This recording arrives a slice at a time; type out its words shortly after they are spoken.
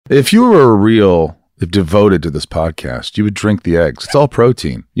If you were devoted to this podcast, you would drink the eggs. It's all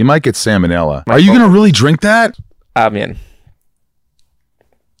protein. You might get salmonella. Are you going to really drink that? I mean,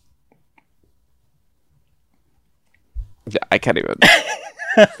 yeah, I can't even.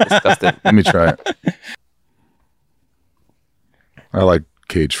 It's disgusting. Let me try it. I like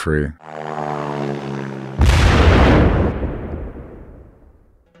cage-free.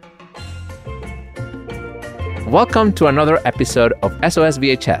 Welcome to another episode of SOS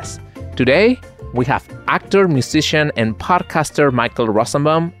VHS. Today, we have actor, musician, and podcaster Michael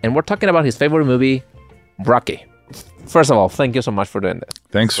Rosenbaum, and we're talking about his favorite movie, Rocky. First of all, thank you so much for doing this.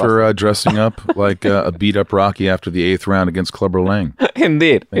 Thanks for dressing up like a beat-up Rocky after the 8th round against Clubber Lang.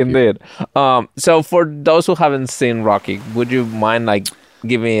 Indeed. So for those who haven't seen Rocky, would you mind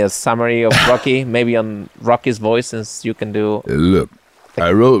giving me a summary of Rocky, maybe on Rocky's voice, since you can do... Look,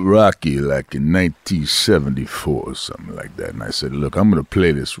 I wrote Rocky in 1974 or something like that, and I said, look, I'm going to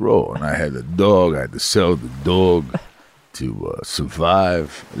play this role. And I had a dog. I had to sell the dog to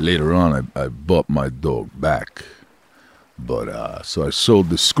survive. Later on, I bought my dog back. But so I sold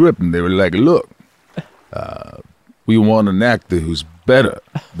the script, and they were like, look, we want an actor who's better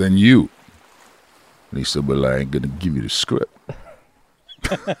than you. And he said, well, I ain't going to give you the script.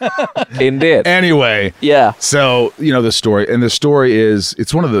 Indeed. Anyway, yeah. So the story, and the story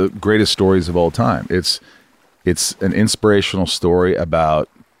it's one of the greatest stories of all time. It's an inspirational story about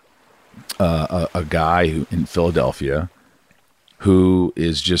a guy in Philadelphia who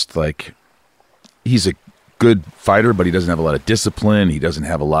is just he's a good fighter, but he doesn't have a lot of discipline. He doesn't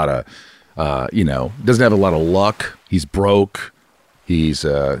have a lot of doesn't have a lot of luck. He's broke. He's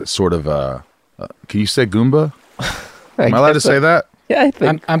sort of can you say Goomba? Am I allowed to say that? Yeah, I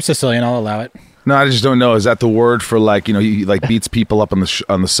think I'm Sicilian. I'll allow it. No, I just don't know. Is that the word for he beats people up on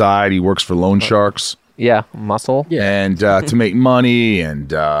the side? He works for loan sharks. Yeah, muscle. Yeah, and to make money,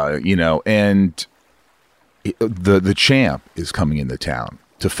 and and the champ is coming into town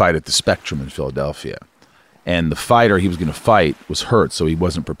to fight at the Spectrum in Philadelphia, and the fighter he was going to fight was hurt, so he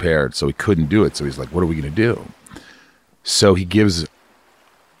wasn't prepared, so he couldn't do it. So he's like, "What are we going to do?" So he gives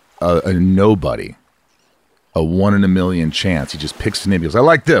a nobody a 1 in a million chance. He just picks the name. He goes, I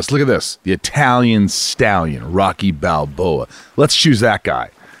like this. Look at this. The Italian stallion, Rocky Balboa. Let's choose that guy.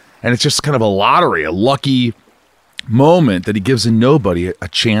 And it's just kind of a lottery, a lucky moment that he gives a nobody a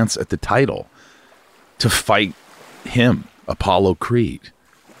chance at the title to fight him, Apollo Creed.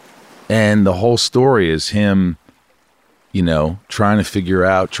 And the whole story is him, trying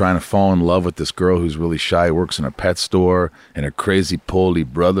to fall in love with this girl who's really shy, works in a pet store, and her crazy Polish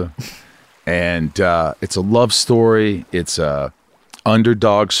brother. And it's a love story. It's a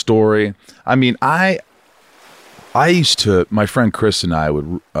underdog story. I mean, I used to, my friend Chris and I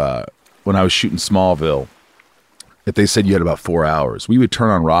would, when I was shooting Smallville, if they said you had about 4 hours, we would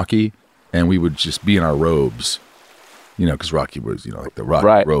turn on Rocky and we would just be in our robes, because Rocky was, like the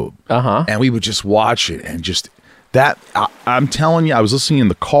Rocky robe. Uh-huh. And we would just watch it and just that, I'm telling you, I was listening in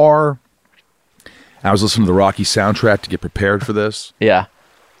the car. I was listening to the Rocky soundtrack to get prepared for this. Yeah.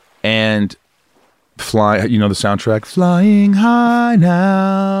 And fly, the soundtrack, Flying High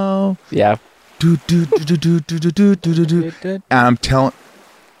Now. Yeah. Do, do, do, do, do, do, do, do, do, do. And I'm telling.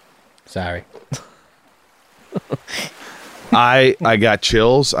 Sorry. I got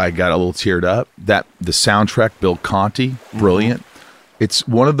chills. I got a little teared up. The soundtrack, Bill Conti, brilliant. Mm-hmm. It's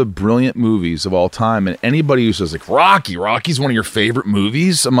one of the brilliant movies of all time. And anybody who says Rocky's one of your favorite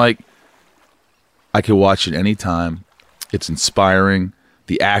movies, I'm like, I could watch it anytime. It's inspiring.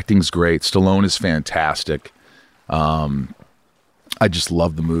 The acting's great. Stallone is fantastic. I just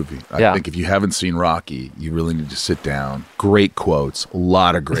love the movie. I think if you haven't seen Rocky, you really need to sit down. Great quotes. A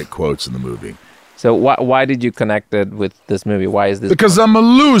lot of great quotes in the movie. So why did you connect it with this movie? Why is this? Because I'm a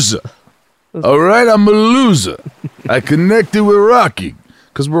loser. All right? I'm a loser. I connected with Rocky.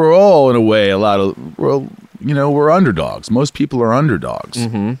 Because we're all, in a way, we're underdogs. Most people are underdogs.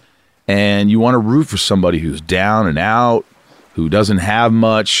 Mm-hmm. And you want to root for somebody who's down and out, who doesn't have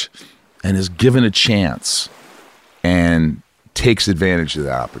much, and is given a chance and takes advantage of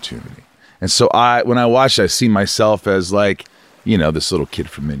that opportunity. And so when I watched it, I see myself as this little kid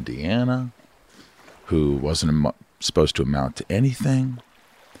from Indiana who wasn't supposed to amount to anything.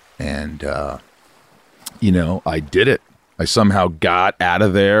 And, I did it. I somehow got out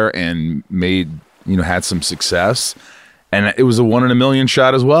of there and had some success. And it was a 1 in a million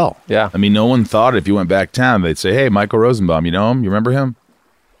shot as well. Yeah. I mean, no one thought if you went back town, they'd say, hey, Michael Rosenbaum, you know him? You remember him?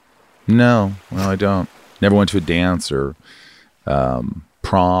 No. Well, I don't. Never went to a dance or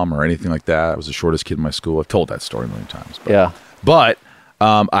prom or anything like that. I was the shortest kid in my school. I've told that story a million times. But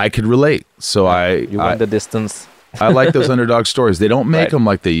I could relate. So you went the distance. I like those underdog stories. They don't make Right. them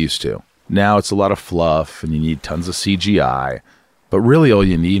like they used to. Now it's a lot of fluff, and you need tons of CGI. But really, all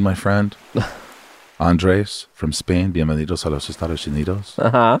you need, my friend, Andres from Spain, bienvenidos a los Estados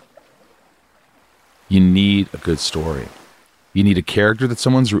Unidos. You need a good story. You need a character that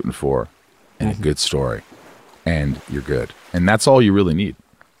someone's rooting for, and a good story, and you're good. And that's all you really need.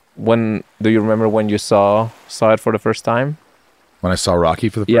 When do you remember when you saw it for the first time? When I saw Rocky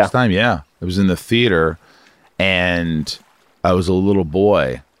for the Yeah. first time, yeah. It was in the theater, and I was a little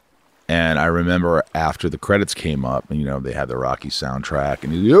boy. And I remember after the credits came up, and, they had the Rocky soundtrack,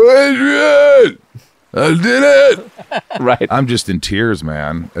 and he's like, Adrian, I did it. Right. I'm just in tears,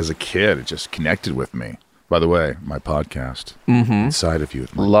 man. As a kid, it just connected with me. By the way, my podcast, Inside of You.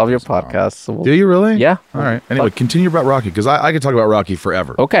 with Mike Love your Rosenbaum. podcast. So Do you really? Yeah. All right. Anyway, continue about Rocky, because I could talk about Rocky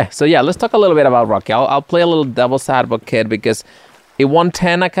forever. Okay, so yeah, let's talk a little bit about Rocky. I'll play a little devil's advocate because it won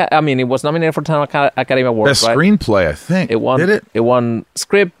 10. It was nominated for 10 Academy Awards. Best right? screenplay, I think. It won. Did it? It won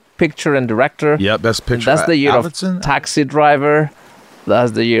script, picture, and director. Yeah, best picture. That's the year Albertson? of Taxi Driver.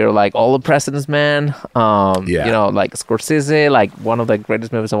 That's the year like All the President's Men. Yeah. Like Scorsese, like one of the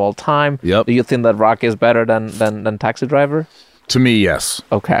greatest movies of all time. Yep. Do you think that Rocky is better than Taxi Driver? To me, yes.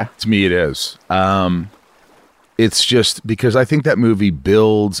 Okay. To me, it is. It's just because I think that movie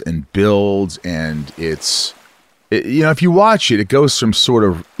builds, and if you watch it, it goes from sort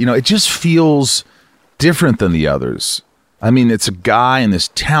of, it just feels different than the others. I mean, it's a guy in this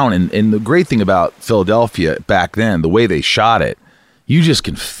town, and the great thing about Philadelphia back then, the way they shot it, you just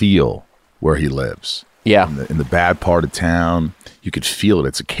can feel where he lives. Yeah. In the bad part of town, you could feel it.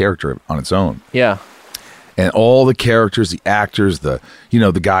 It's a character on its own. Yeah. And all the characters, the actors, the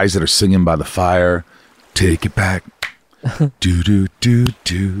guys that are singing by the fire, take it back. Do do do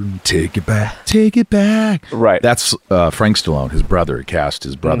do, take it back. Right. That's Frank Stallone, his brother. He cast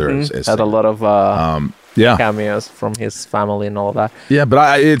his brother as Had a lot of yeah, cameos from his family and all that. yeah.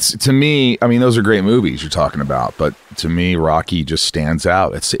 But it's to me. I mean, those are great movies you're talking about. But to me, Rocky just stands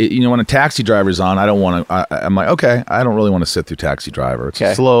out. When a Taxi Driver's on, I don't want to. I'm like, okay, I don't really want to sit through Taxi Driver. It's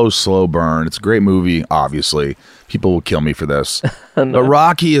a slow burn. It's a great movie. Obviously, people will kill me for this. But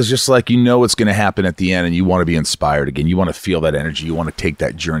Rocky is just like, what's going to happen at the end, and you want to be inspired again. You want to feel that energy. You want to take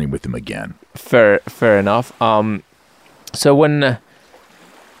that journey with him again. Fair enough. So when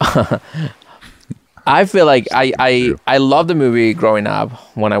I feel like I love the movie growing up.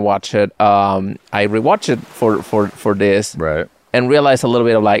 When I watch it, I rewatch it for this, Right. and realize a little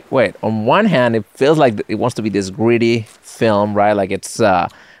bit of like, wait. On one hand, it feels like it wants to be this gritty film, right? Like it's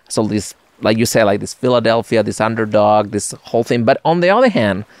so this, like you say, like this Philadelphia, this underdog, this whole thing. But on the other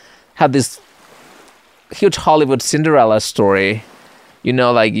hand, had this huge Hollywood Cinderella story.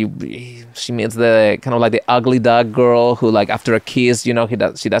 Like she meets the kind of like the ugly duck girl who, like, after a kiss, she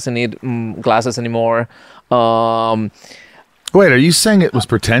doesn't need glasses anymore. Wait, are you saying it was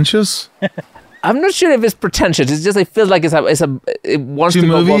pretentious? I'm not sure if it's pretentious. It's just, it feels like it wants Two to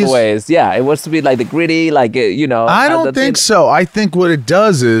go movies? both ways. Yeah, it wants to be like the gritty, like I don't think so. I think what it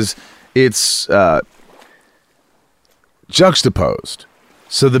does is it's juxtaposed.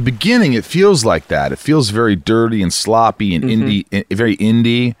 So the beginning, it feels like that. It feels very dirty and sloppy and indie, very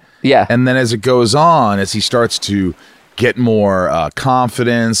indie. Yeah. And then as it goes on, as he starts to get more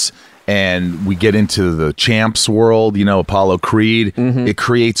confidence, and we get into the champs world, Apollo Creed, it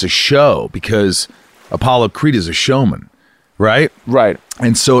creates a show, because Apollo Creed is a showman, right? Right.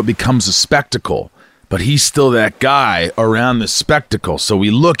 And so it becomes a spectacle. But he's still that guy around the spectacle. So we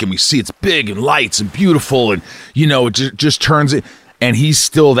look and we see it's big and lights and beautiful, and it just turns it. And he's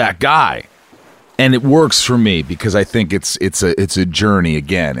still that guy, and it works for me because I think it's a journey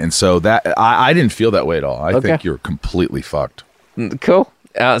again. And so that I didn't feel that way at all. I think you're completely fucked. Cool.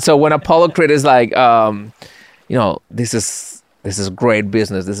 So when Apollo Creed is like, this is great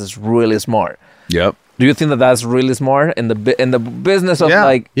business. This is really smart. Yep. Do you think that that's really smart in the business of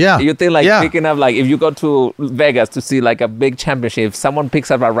Yeah. You think picking up, like, if you go to Vegas to see like a big championship, if someone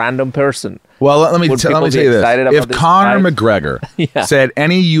picks up a random person. Well, let me tell you this: if Conor McGregor said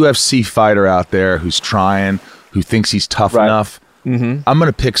any UFC fighter out there who's trying, who thinks he's tough enough, I'm going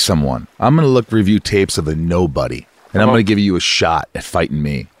to pick someone. I'm going to review tapes of a nobody, and I'm going to give you a shot at fighting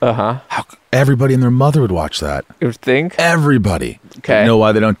me. How everybody and their mother would watch that. You think? Everybody. Okay. You know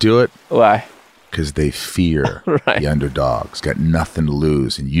why they don't do it? Why? Because they fear the underdog's got nothing to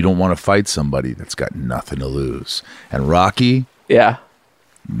lose, and you don't want to fight somebody that's got nothing to lose. And Rocky,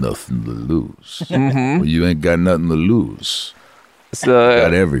 nothing to lose. Well, you ain't got nothing to lose. So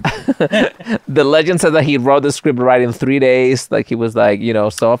Got everything. the legend says that he wrote the script right in 3 days. Like, he was like,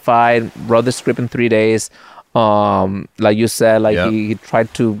 so fine, wrote the script in 3 days. Like you said, like Yep. he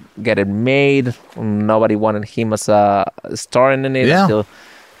tried to get it made. Nobody wanted him as a star in it. Yeah. Until,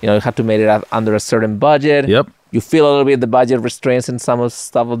 you know, you had to make it under a certain budget. Yep. You feel a little bit the budget restraints in some of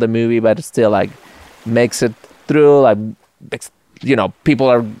stuff of the movie, but it still like makes it through. Like, you know,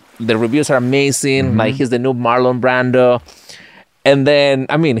 the reviews are amazing. Like he's the new Marlon Brando. And then,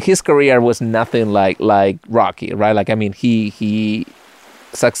 I mean, his career was nothing like Rocky, right? Like, I mean, he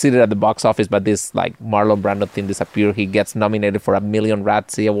succeeded at the box office, but this like Marlon Brando thing disappeared. He gets nominated for 1,000,000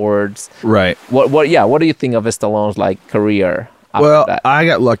 Razzie Awards. Right. What do you think of Stallone's like career after Well, that? I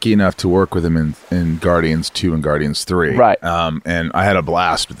got lucky enough to work with him in Guardians 2 and Guardians 3. Right. And I had a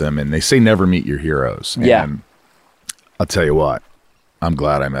blast with them, and they say never meet your heroes. Yeah. And I'll tell you what, I'm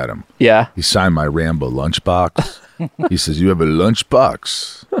glad I met him. Yeah. He signed my Rambo lunchbox. He says, "You have a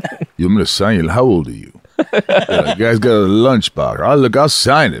lunchbox? You want me to sign you? How old are you? You guys got a lunchbox. I'll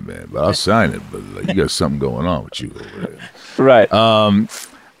sign it, man. But I'll sign it. But like, you got something going on with you over there." Right.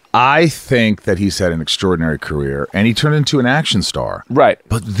 I think that he's had an extraordinary career, and he turned into an action star. Right.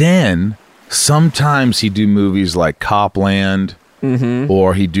 But then sometimes he'd do movies like Copland,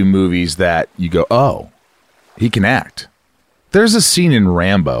 or he'd do movies that you go, "Oh, he can act." There's a scene in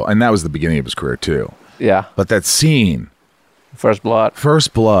Rambo, and that was the beginning of his career too. Yeah. But that scene, First Blood.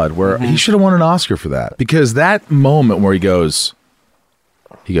 First Blood, where he should have won an Oscar for that, because that moment where he goes,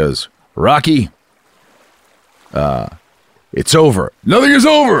 "Rocky, it's over. Nothing is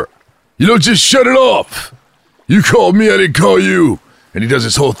over. You don't just shut it off. You called me, I didn't call you." And he does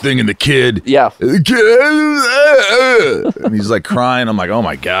this whole thing, and the kid, Yeah. and he's like crying. I'm like, oh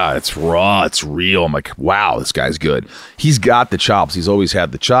my God, it's raw, it's real. I'm like, wow, this guy's good. He's got the chops. He's always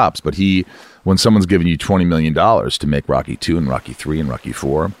had the chops. But when someone's giving you $20 million to make Rocky 2 and Rocky 3 and Rocky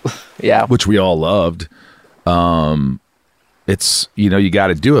 4, Yeah. which we all loved, it's, you got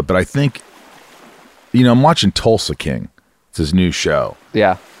to do it. But I think, I'm watching Tulsa King. It's his new show.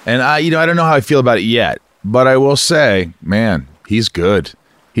 Yeah. And I don't know how I feel about it yet, but I will say, man, he's good.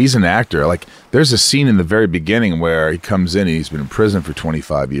 He's an actor. Like, there's a scene in the very beginning where he comes in and he's been in prison for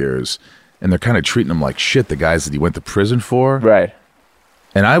 25 years, and they're kind of treating him like shit, the guys that he went to prison for. Right.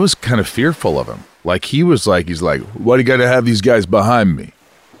 And I was kind of fearful of him. Like, he's like, why do you got to have these guys behind me?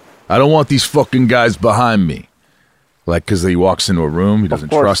 I don't want these fucking guys behind me. Like, because he walks into a room, he doesn't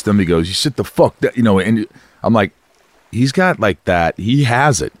trust them. He goes, "You sit the fuck down," and I'm like, he's got like that. He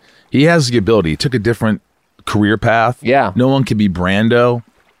has it. He has the ability. He took a different career path. Yeah. No one can be Brando.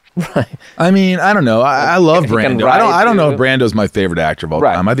 Right. I mean, I don't know. I love He can Brando. ride, I don't know too. if Brando's my favorite actor of all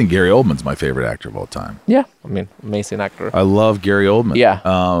Right. time. I think Gary Oldman's my favorite actor of all time. Yeah. I mean, amazing actor. I love Gary Oldman. Yeah.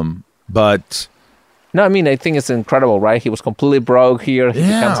 But No, I mean, I think it's incredible, right? He was completely broke here. He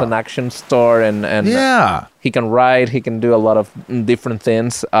Yeah. becomes an action star, and yeah. he can ride. He can do a lot of different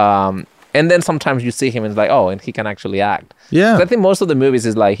things. And then sometimes you see him and it's like, oh, and he can actually act. Yeah. 'Cause I think most of the movies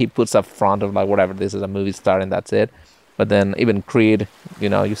is like he puts up front of like whatever, this is a movie star and that's it. But then even Creed,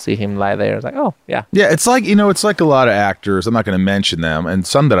 you see him lie there. It's like, oh, yeah. Yeah, it's like, it's like a lot of actors, I'm not going to mention them, and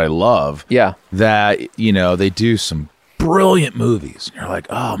some that I love, Yeah. that, they do some brilliant movies. And you're like,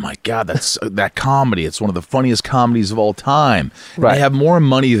 oh my God, that's that comedy. It's one of the funniest comedies of all time. And Right. They have more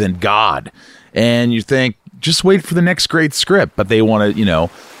money than God. And you think, just wait for the next great script. But they want to,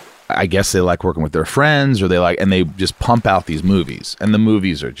 I guess they like working with their friends, and they just pump out these movies. And the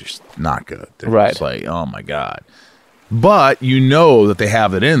movies are just not good. They're Right. just like, oh my God. But that they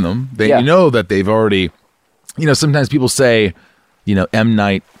have it in them. Yeah. That they've already, sometimes people say, M.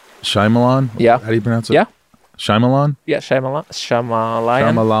 Night Shyamalan. Yeah. How do you pronounce it? Yeah. Shyamalan? Yeah, Shyamalan.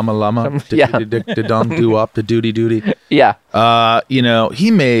 Shamalama. Yeah. Dum do up the duty. Yeah.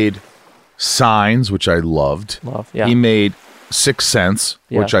 He made Signs, which I loved. Yeah. He made Sixth Sense,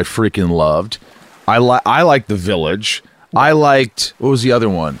 Yeah. which I freaking loved. I liked The Village. I liked, what was the other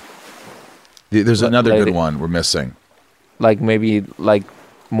one? There's another Lady. good one we're missing. Like maybe like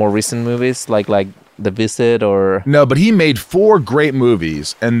more recent movies, like The Visit or No, but he made 4 great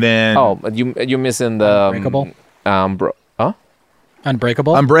movies, and then but you're missing the Unbreakable?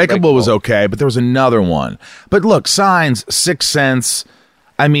 Unbreakable Unbreakable was okay, but there was another one. But look, Signs, Sixth Sense,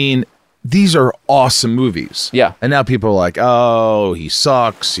 I mean, these are awesome movies. Yeah. And now people are like, oh, he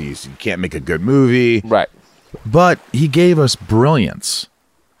sucks. He can't make a good movie. Right. But he gave us brilliance.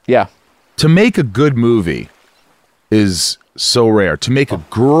 Yeah. To make a good movie is so rare. To make a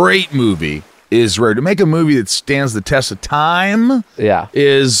great movie is rare. To make a movie that stands the test of time Yeah.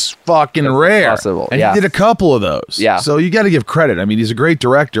 is fucking rare. impossible, And yeah. he did a couple of those. Yeah. So you got to give credit. I mean, he's a great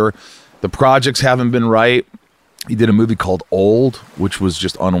director. The projects haven't been right. He did a movie called Old, which was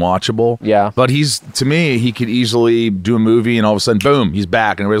just unwatchable. Yeah. But to me, he could easily do a movie and all of a sudden, boom, he's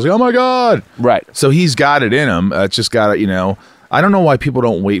back. And everybody's like, oh my God. Right. So he's got it in him. It's just got to, I don't know why people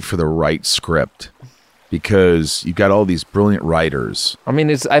don't wait for the right script, because you've got all these brilliant writers. I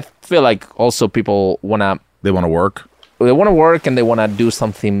mean, I feel like also people They want to work. they want to work and they want to do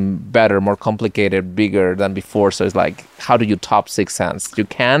something better, more complicated, bigger than before. So it's like, how do you top Sixth Sense? You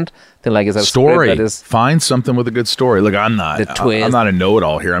can't. Then like, it's a Story. script that is Find something with a good story. Look, I'm not a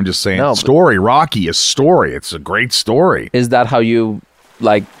know-it-all here. I'm just saying, story. Rocky is story. It's a great story. Is that how you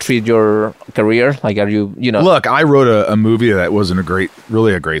like treat your career? Like, are you Look, I wrote a movie that wasn't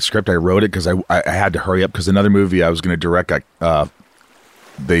really a great script. I wrote it because I had to hurry up because another movie I was going to direct,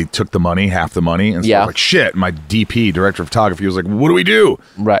 they took the money, half the money, and so I was like, shit. My DP, director of photography, was like, what do we do?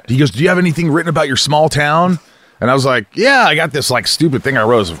 Right. He goes, do you have anything written about your small town? And I was like, yeah, I got this like stupid thing I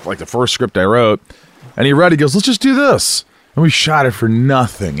wrote. It was like the first script I wrote. And he read it, he goes, let's just do this. And we shot it for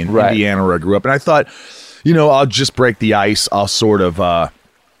nothing in Indiana where I grew up. And I thought, I'll just break the ice. I'll sort of,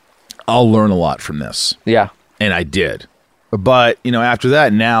 I'll learn a lot from this. Yeah. And I did. But, after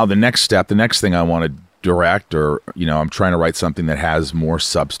that, now the next thing I want to direct, or I'm trying to write something that has more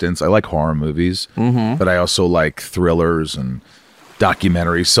substance. I like horror movies, but I also like thrillers and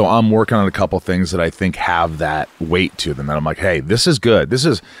documentaries. So I'm working on a couple things that I think have that weight to them, and I'm like, hey, this is good.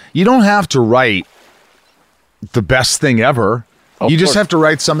 You don't have to write the best thing ever. You just have to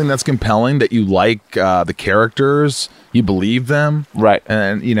write something that's compelling, that you like the characters, you believe them, right?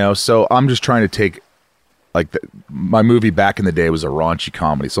 And so I'm just trying to take, like, my movie back in the day was a raunchy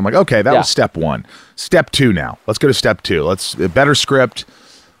comedy. So I'm like, okay, that was step one. Step two now. Let's go to step two. Let's better script,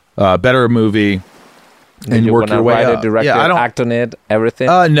 better movie, and you work your way write up. it, direct it, act on it, everything?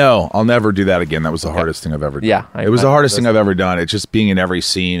 No, I'll never do that again. That was the hardest thing I've ever done. Yeah. It was the hardest thing I've ever done. It's just being in every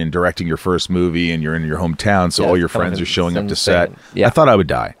scene and directing your first movie, and you're in your hometown, so all your friends are showing up to set. Yeah. I thought I would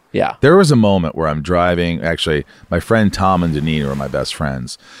die. Yeah. There was a moment where I'm driving. Actually, my friend Tom and Deneen are my best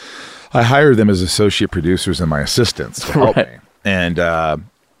friends. I hired them as associate producers and my assistants to help me. And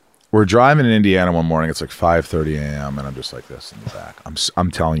we're driving in Indiana one morning. It's like 5:30 a.m. and I'm just like this in the back. I'm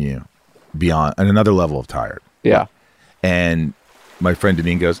telling you, beyond and another level of tired. Yeah. And my friend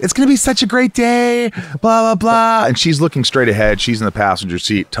Deneen goes, "It's going to be such a great day, blah, blah, blah." And she's looking straight ahead. She's in the passenger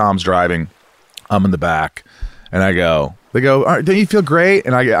seat. Tom's driving. I'm in the back. And they go, "All right, don't you feel great?"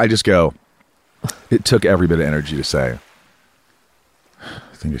 And I just go, it took every bit of energy to say,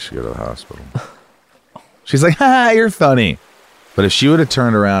 "I think I should go to the hospital." She's like, "Ha, you're funny." But if she would have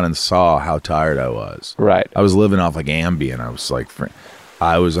turned around and saw how tired I was, right? I was living off like Ambien. I was like,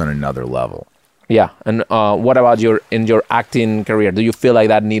 I was on another level. Yeah. And what about your acting career? Do you feel like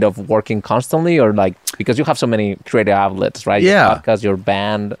that need of working constantly, or like, because you have so many creative outlets, right? Yeah. Your podcast, your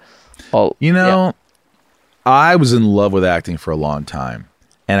band. I was in love with acting for a long time,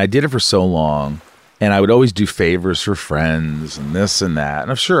 and I did it for so long, and I would always do favors for friends and this and that. And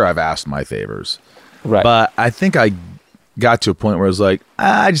I'm sure I've asked my favors. Right. But I think I got to a point where I was like,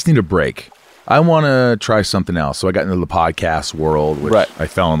 I just need a break. I want to try something else. So I got into the podcast world, which I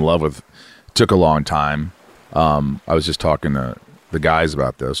fell in love with. It took a long time. I was just talking to the guys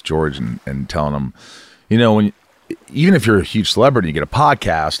about this, George, and telling them, even if you're a huge celebrity, you get a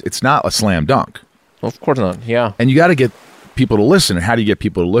podcast, it's not a slam dunk. Of course not. Yeah. And you got to get people to listen. And how do you get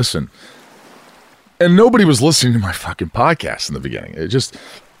people to listen? And nobody was listening to my fucking podcast in the beginning.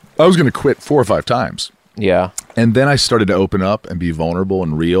 I was going to quit 4 or 5 times. Yeah. And then I started to open up and be vulnerable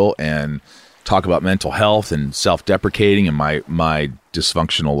and real and talk about mental health and self-deprecating and my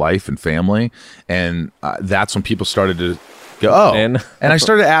dysfunctional life and family. And that's when people started to go, oh. And I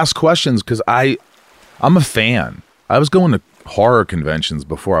started to ask questions because I'm a fan. I was going to horror conventions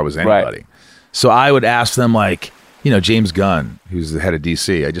before I was anybody. Right. So I would ask them, like, James Gunn, who's the head of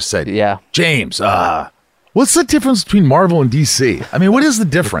DC. I just said, James, what's the difference between Marvel and DC? I mean, what is the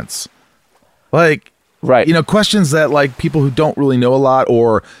difference? Like, questions that, like, people who don't really know a lot,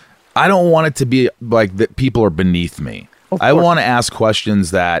 or I don't want it to be like that people are beneath me. I want to ask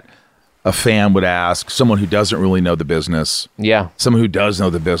questions that a fan would ask, someone who doesn't really know the business. Yeah. Someone who does know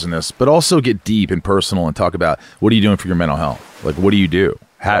the business, but also get deep and personal and talk about, what are you doing for your mental health? Like, what do you do?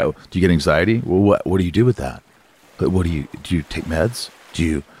 How do you get anxiety? Well, what do you do with that? What do you take meds?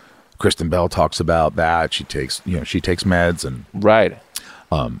 Kristen Bell talks about that. She takes meds and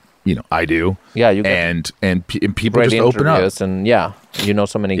I do. Yeah, you and people just open up and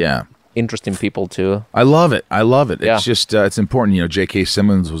so many interesting people too. I love it. It's just it's important. J.K.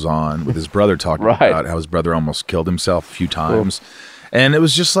 Simmons was on with his brother talking about how his brother almost killed himself a few times, and it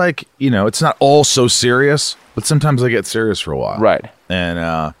was just like it's not all so serious, but sometimes I get serious for a while, right?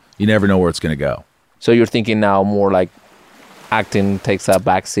 And you never know where it's going to go. So you're thinking now more like acting takes a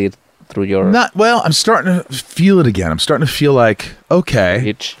backseat through your... I'm starting to feel it again. I'm starting to feel like, okay,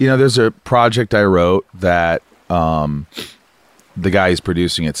 itch. there's a project I wrote that the guy who's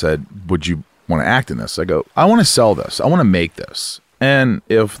producing it said, would you want to act in this? I go, I want to sell this. I want to make this. And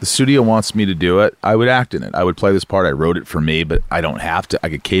if the studio wants me to do it, I would act in it. I would play this part. I wrote it for me, but I don't have to. I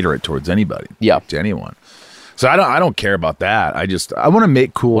could cater it towards anybody. Yeah. To anyone. So I don't care about that. I want to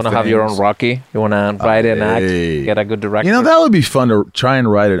make cool things. Want to have your own Rocky? You want to write and act? Get a good director? That would be fun to try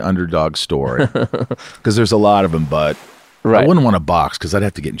and write an underdog story. Because there's a lot of them, but I wouldn't want to box because I'd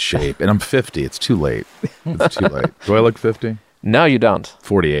have to get in shape. And I'm 50. It's too late. It's too late. Do I look 50? No, you don't.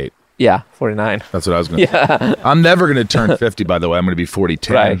 48. Yeah, 49. That's what I was going to say. I'm never going to turn 50, by the way. I'm going to be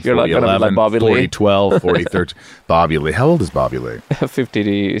 4010, right. You're 4011, going to be like Bobby Lee. 4012, 4013. Bobby Lee. How old is Bobby Lee?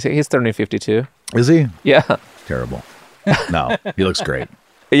 50. He's turning 52. Is he? Yeah. Terrible. No, he looks great.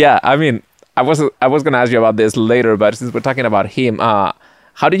 Yeah, I mean, I was going to ask you about this later, but since we're talking about him,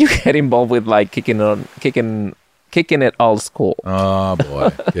 how did you get involved with like kicking it old school? Oh,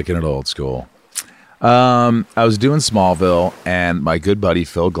 boy. Kicking it old school. I was doing Smallville, and my good buddy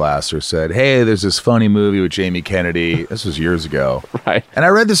Phil Glasser said, hey, there's this funny movie with Jamie Kennedy. This was years ago. Right. And I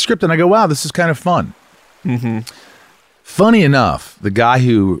read the script, and I go, wow, this is kind of fun. Mm-hmm. Funny enough, the guy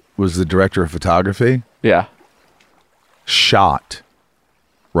who was the director of photography shot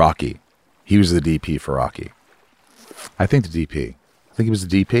Rocky. He was the DP for Rocky. I think the DP. I think he was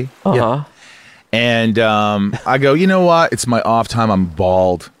the DP. Uh-huh. Yeah. And I go, you know what? It's my off time. I'm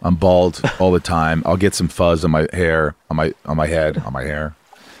bald all the time. I'll get some fuzz on my hair, on my head, on my hair,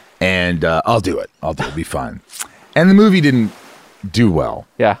 and I'll do it. It'll be fun. And the movie didn't do well.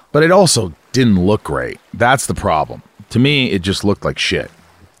 Yeah. But it also didn't look great. That's the problem. To me, it just looked like shit.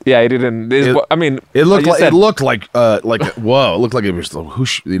 Yeah, it didn't. It looked like whoa! It looked like it was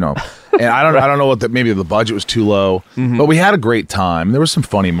whoosh, And I don't know what maybe the budget was too low, but we had a great time. There were some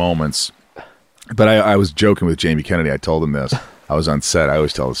funny moments. But I was joking with Jamie Kennedy. I told him this. I was on set. I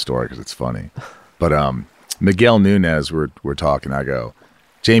always tell the story because it's funny. But Miguel Nunez, we're talking. I go,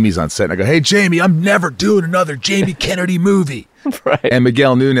 Jamie's on set. And I go, hey, Jamie, I'm never doing another Jamie Kennedy movie. Right. And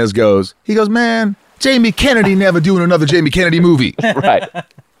Miguel Nunez goes, man, Jamie Kennedy never doing another Jamie Kennedy movie. Right.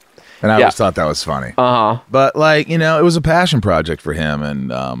 And I always thought that was funny. Uh-huh. But, it was a passion project for him.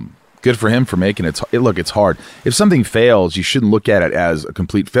 And good for him for making it. Look, it's hard. If something fails, you shouldn't look at it as a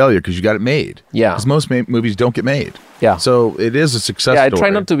complete failure because you got it made. Yeah. Because most movies don't get made. Yeah. So it is a success story. I try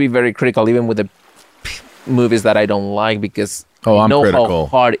not to be very critical, even with the movies that I don't like, because I'm know critical.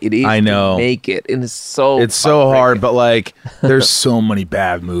 how hard it is to make it. And it's so hard, but there's so many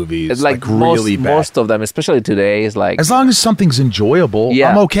bad movies. It's like really bad. Most of them, especially today, is like... As long as something's enjoyable,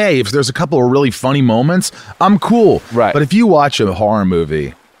 I'm okay. If there's a couple of really funny moments, I'm cool. Right. But if you watch a horror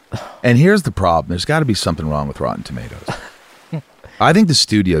movie... And here's the problem. There's got to be something wrong with Rotten Tomatoes. I think the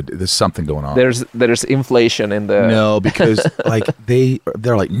studio, there's something going on. There's inflation in the... No, because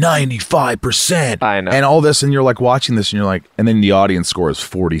they're like 95%. I know. And all this, and you're like watching this, and you're like, and then the audience score is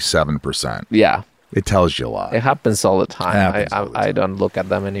 47%. Yeah. It tells you a lot. It happens all the time. I don't look at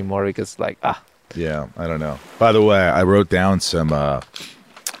them anymore because Yeah, I don't know. By the way, I wrote down some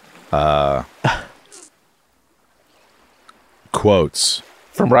quotes.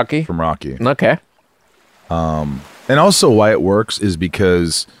 From Rocky? From Rocky. Okay. And also why it works is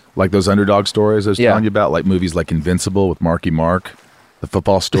because, like those underdog stories I was telling you about, like movies like Invincible with Marky Mark, the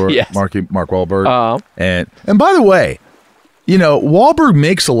football story, yes. Mark Wahlberg. And by the way, Wahlberg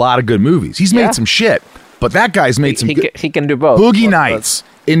makes a lot of good movies. He's made some shit, but that guy's made some good... He can do both. Boogie Nights,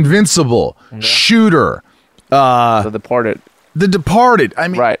 Invincible, Shooter. The Departed. The Departed. I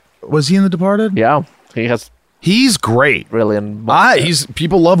mean, was he in The Departed? Yeah. He's great. Brilliant.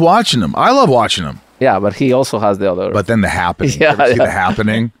 People love watching him. I love watching him. Yeah, but he also has the other. But then The Happening. Yeah, see The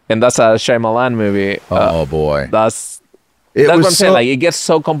Happening? And that's a Shyamalan movie. Oh, boy. That's what I'm saying. Like, it gets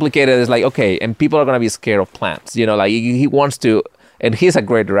so complicated. It's like, okay, and people are going to be scared of plants. He wants to, and he's a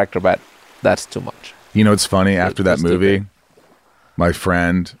great director, but that's too much. It's funny. After that movie, my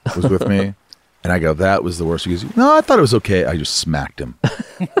friend was with me. And I go, that was the worst. He goes, no, I thought it was okay. I just smacked him.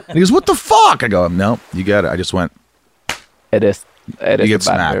 And he goes, what the fuck? I go, no, you got it. I just went. It is you get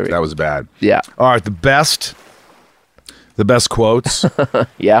smacked. Movie. That was bad. Yeah. All right, the best quotes.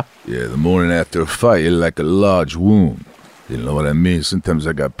 Yeah. Yeah, the morning after a fight, you're like a large wound. You know what I mean? Sometimes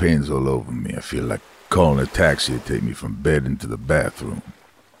I got pains all over me. I feel like calling a taxi to take me from bed into the bathroom.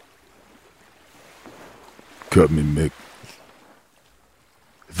 Cut me, Mick.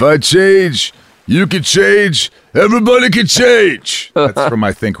 If I change, you can change. Everybody can change. That's from,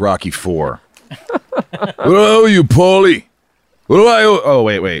 I think, Rocky IV. What are you, Paulie? What do I owe? Oh,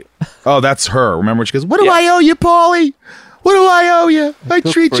 wait. Oh, that's her. Remember when she goes, what do I owe you, Paulie? What do I owe you? I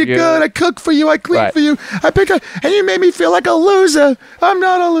treat you good. I cook for you. I clean for you. I pick up, and you made me feel like a loser. I'm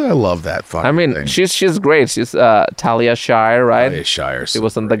not a loser. I love that fucking thing. she's great. She's Talia Shire, right? Talia Shire. She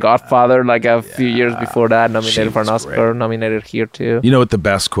was on The Godfather like a few years before that. Nominated for an Oscar. Great. Nominated here too. You know what the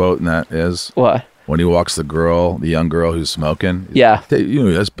best quote in that is? What? When he walks the young girl who's smoking. Yeah.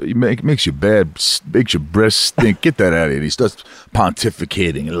 You know, it makes your makes your breath stink. Get that out of here. And he starts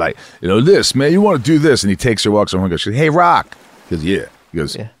pontificating and like, this, man, you want to do this. And he takes her, walks over and goes, hey, Rock. He goes, yeah. He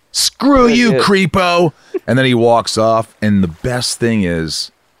goes, screw you, creepo. And then he walks off. And the best thing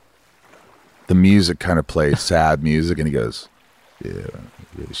is the music kind of plays sad music. And he goes, yeah,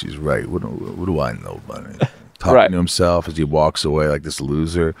 she's right. What do I know about it? Talking to himself as he walks away like this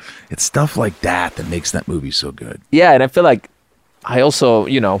loser. It's stuff like that makes that movie so good. Yeah, and I feel like I also,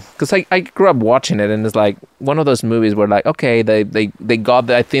 because I grew up watching it, and it's like one of those movies where like, okay, they got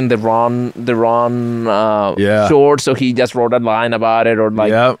the wrong short, so he just wrote a line about it, or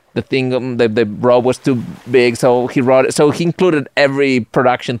like the thing, the rope was too big, so he included every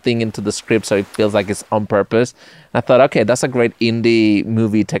production thing into the script, so it feels like it's on purpose. And I thought, okay, that's a great indie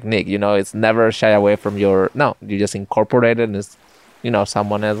movie technique. It's never shy away from you just incorporate it, and it's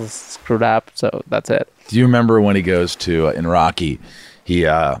someone else screwed up, so that's it. Do you remember when he goes to in Rocky, he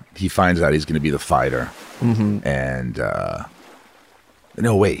finds out he's going to be the fighter, and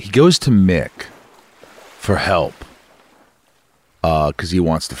he goes to Mick for help because he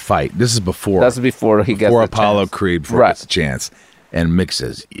wants to fight. This is before. That's before he gets the Apollo chance. Creed before he gets a chance. And Mick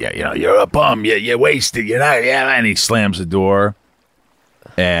says, "Yeah, you're a bum. You're wasted. You're not." Yeah, and he slams the door,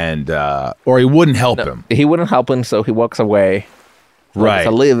 and or he wouldn't help him. He wouldn't help him, so he walks away. Right, it's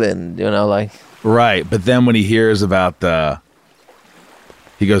a living, like. Right, but then when he hears about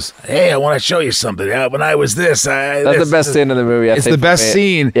he goes, "Hey, I want to show you something. When I was this, that's the best scene in the movie. It's the best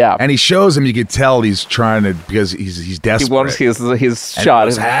scene. Yeah, and he shows him. You can tell he's trying to because he's desperate. He wants his shot.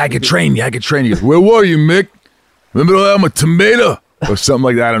 Goes, I could train you. I could train you. Where were you, Mick? Remember I'm a tomato or something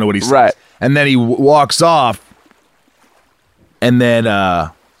like that. I don't know what he says. Right, and then he walks off, and then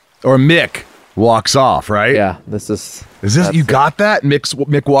or Mick walks off. Right? Yeah. Is this you got that?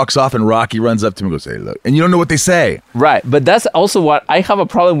 Mick walks off and Rocky runs up to him and goes, "Hey, look," and you don't know what they say. Right, but that's also what I have a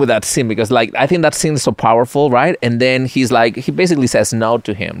problem with that scene because, like, I think that scene is so powerful, right? And then he basically says no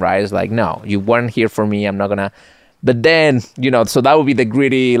to him, right? It's like, no, you weren't here for me. I'm not gonna. But then, so that would be the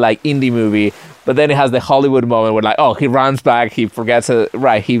gritty, like, indie movie. But then it has the Hollywood moment where, like, oh, he runs back, he forgets it.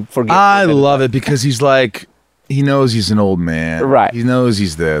 Right, he forgets. I love it because he's like. He knows he's an old man. Right. He knows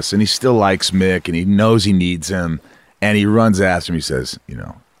he's this, and he still likes Mick, and he knows he needs him, and he runs after him. He says,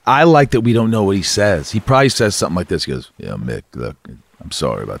 I like that we don't know what he says. He probably says something like this. He goes, yeah, Mick, look, I'm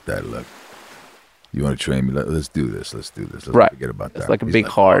sorry about that. Look, you want to train me? Let's do this. Let's forget about that. It's like a big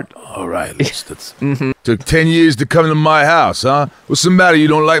heart. All right. Let's Took 10 years to come to my house, huh? What's the matter? You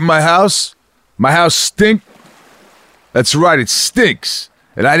don't like my house? My house stink? That's right, it stinks.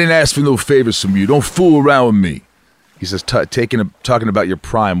 And I didn't ask for no favors from you. Don't fool around with me. He says, talking about your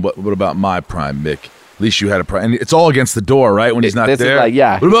prime. What about my prime, Mick? At least you had a prime. And it's all against the door, right? When he's not there. Like,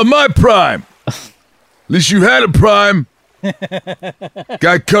 yeah. What about my prime? At least you had a prime.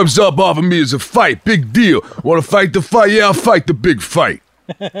 Guy comes up off of me as a fight. Big deal. Want to fight the fight? Yeah, I'll fight the big fight.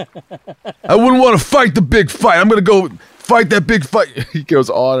 I wouldn't want to fight the big fight. I'm going to go fight that big fight. He goes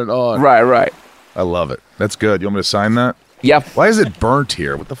on and on. Right. I love it. That's good. You want me to sign that? Yep. Why is it burnt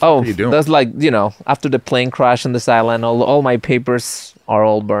here? What the fuck are you doing? That's like, after the plane crash on this island, all my papers are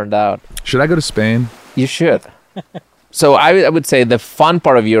all burned out. Should I go to Spain? You should. So I would say the fun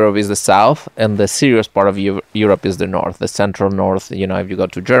part of Europe is the south, and the serious part of Europe is the north, the central north. If you go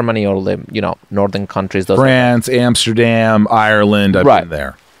to Germany or the, northern countries. France, Amsterdam, Ireland, I've been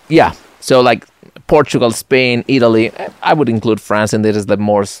there. Yeah. So like Portugal, Spain, Italy. I would include France in this as the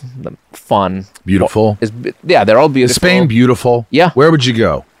fun. Beautiful. They're all beautiful. Is Spain beautiful? Yeah. Where would you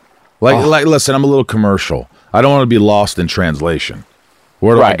go? Like, listen, I'm a little commercial. I don't want to be lost in translation.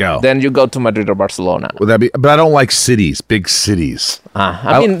 Where do I go? Then you go to Madrid or Barcelona. Would that be? But I don't like cities, big cities.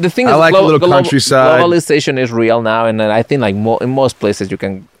 I mean, the thing is, I like a little countryside. Globalization is real now, and I think like in most places you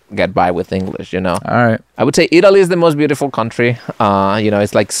can get by with English. All right. I would say Italy is the most beautiful country.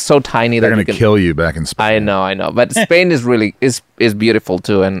 It's like so tiny they're that going to kill you back in Spain. I know. But Spain is really is beautiful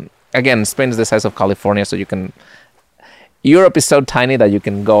too, and again, Spain is the size of California, so you can. Europe is so tiny that you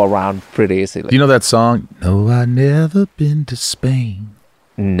can go around pretty easily. Do you know that song? No, I've never been to Spain.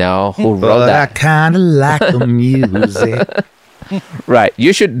 No, who wrote that? I kind of like the music. Right.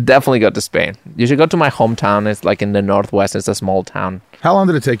 You should definitely go to Spain. You should go to my hometown. It's like in the northwest. It's a small town. How long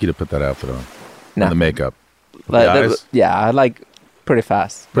did it take you to put that outfit on? No. And the makeup? eyes? Yeah, I like pretty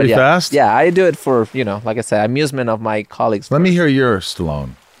fast. But Pretty yeah, fast? Yeah, I do it for, like I said, amusement of my colleagues. Let me hear your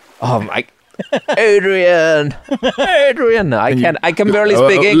Stallone. Oh my, Adrian. No, I can barely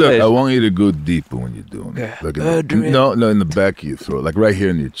speak Look, English. I want you to go deeper when you're doing it. Like Adrian. no, in the back of your throat, like right here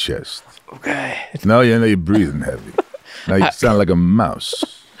in your chest. Okay, No, you're breathing heavy. Now you sound like a mouse.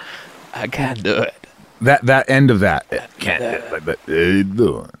 I can't do it. That end of that. Can't do it like that. How you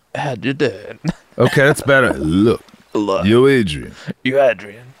doing? How you doing? Okay, that's better. Look, Look, you Adrian. you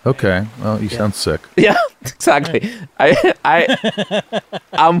Adrian. Okay, well, you sound sick. Yeah, exactly.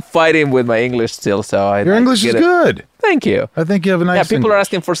 I'm fighting with my English still, so Your English is good. Thank you. I think you have a nice. Yeah, people are English.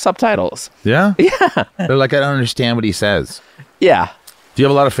 asking for subtitles. Yeah. Yeah, They're like, I don't understand what he says. yeah. Do you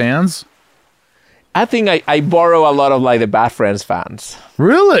have a lot of fans? I think I borrow a lot of like the Bad Friends fans.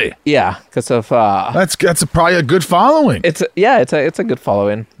 Really? Yeah, because of That's probably a good following. it's a good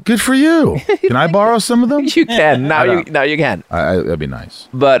following. Good for you. Can I borrow some of them? You can now you can. That'd be nice.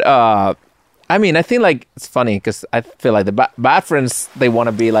 But I mean, I think like it's funny because I feel like the Bad Friends, they want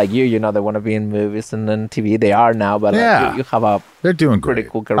to be like you know, they want to be in movies and then TV. They are now, but Yeah. like, you have a They're doing pretty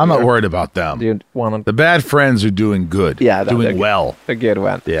great. cool career. I'm not worried about them. you want The Bad Friends are doing good. Yeah, doing well. a good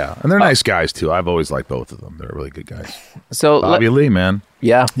one. Yeah, and they're nice guys too. I've always liked both of them. They're really good guys. So Bobby Lee, man.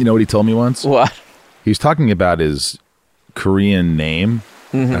 yeah, You know what he told me once? what? He was talking about his Korean name.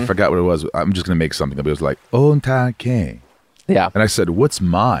 Mm-hmm. I forgot what it was. I'm just going to make something up. It was like, Ontake. Yeah, And I said, what's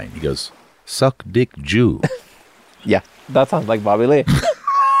mine? He goes, suck dick Jew. yeah, that sounds like Bobby Lee.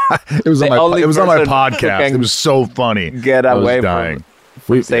 It was on The my only it was on my person who podcast. can It was so funny. get I was away from dying.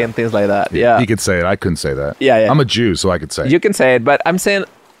 We- Saying things like that. Yeah, He could say it. I couldn't say that. Yeah. I'm a Jew, so I could say it. you can say it, but I'm saying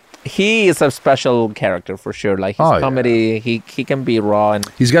he is a special character for sure. Like his Oh, yeah. comedy, he can be raw and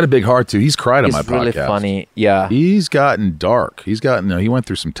He's got a big heart too. He's cried on he's my really podcast. funny. Yeah, He's gotten dark. He went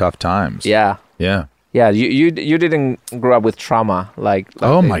through some tough times. yeah. Yeah. Yeah, you didn't grow up with trauma like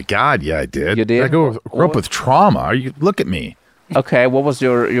Oh they- my God, yeah, I did. You did? I grew up with trauma. Look at me. Okay, what was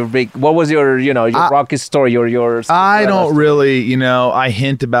your Rocky story, your I don't really, I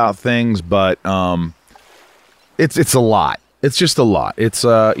hint about things, but it's a lot. It's just a lot. It's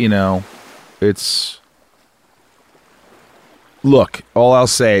it's look, all I'll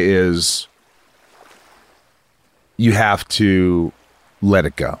say is you have to let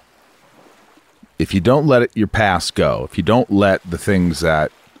it go. If you don't let your past go, if you don't let the things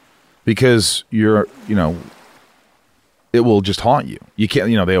that, because it will just haunt you. You can't,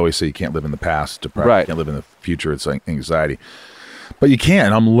 they always say you can't live in the past, depression, Right. you can't live in the future, it's like anxiety. But you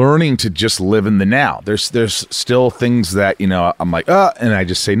can. I'm learning to just live in the now. There's still things that, I'm like, and I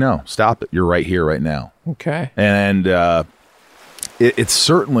just say, no, stop it. You're right here, right now. Okay. And it's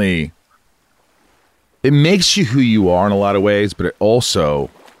certainly, it makes you who you are in a lot of ways, but it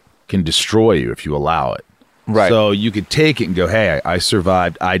also can destroy you if you allow it. Right. So you could take it and go, hey, I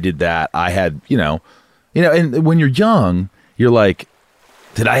survived. I did that. I had, and when you're young, you're like,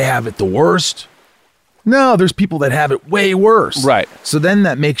 did I have it the worst? No, there's people that have it way worse. Right. So then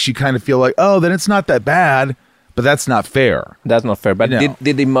that makes you kind of feel like, oh, then it's not that bad, but that's not fair. That's not fair. But No.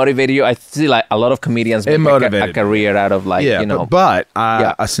 did it motivate you? I see like a lot of comedians It make a motivated career out of like, Yeah, but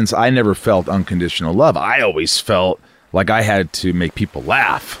Yeah. since I never felt unconditional love, I always felt like I had to make people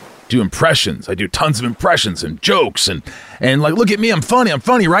laugh, do impressions. I do tons of impressions and jokes and like, look at me, I'm funny,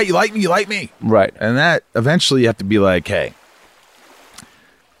 right? You like me. Right. And that eventually you have to be like, hey,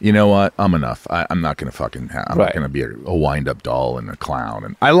 you know what? I'm enough. I'm not going to I'm not Right. going to be a wind-up doll and a clown.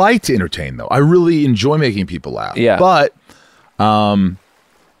 And I like to entertain, though. I really enjoy making people laugh. Yeah. But,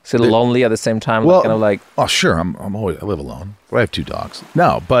 Is it lonely at the same time? well, Kind of like, oh, sure. I live alone. I have 2 dogs.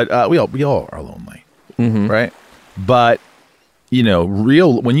 No, but we all are lonely. Mm-hmm. Right? But,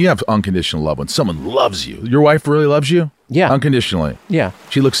 when you have unconditional love, when someone loves you, your wife really loves you? Yeah. Unconditionally. yeah,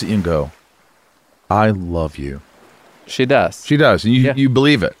 She looks at you and go, I love you. she does. She does. And Yeah. you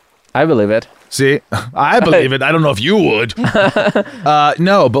believe it. I believe it. See, I believe it. I don't know if you would.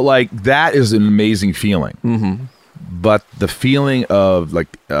 No, but like that is an amazing feeling. Mm-hmm. But the feeling of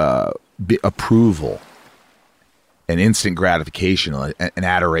like approval and instant gratification and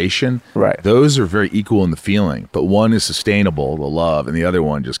adoration, Right. those are very equal in the feeling. But one is sustainable, the love, and the other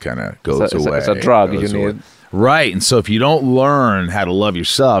one just kind of goes away. It's a drug goes you away. need. Right. And so if you don't learn how to love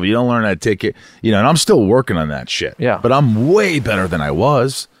yourself, you don't learn how to take it, and I'm still working on that shit. Yeah. But I'm way better than I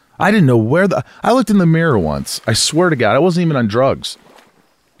was. I didn't know I looked in the mirror once. I swear to God, I wasn't even on drugs.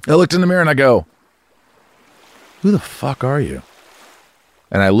 I looked in the mirror and I go, who the fuck are you?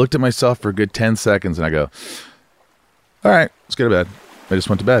 And I looked at myself for a good 10 seconds and I go, all right, let's go to bed. I just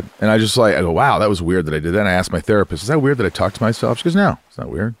went to bed. And I go, wow, that was weird that I did that. And I asked my therapist, is that weird that I talked to myself? She goes, no, it's not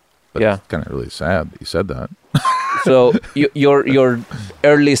weird. But Yeah. it's kind of really sad that you said that. So your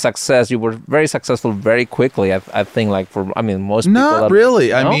early success, you were very successful very quickly. I think most people. Not really.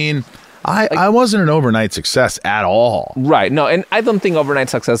 No? I mean, I wasn't an overnight success at all. Right. No, and I don't think overnight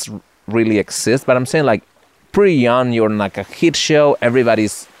success really exists. But I'm saying like pretty young, you're like a hit show.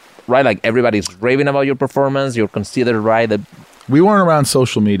 Everybody's right. Like everybody's raving about your performance. You're considered right. We weren't around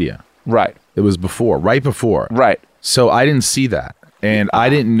social media. Right. It was right before. Right. So I didn't see that. And I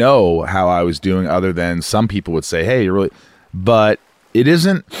didn't know how I was doing other than some people would say, hey, you're really, but it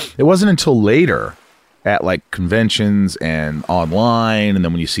wasn't until later at like conventions and online. And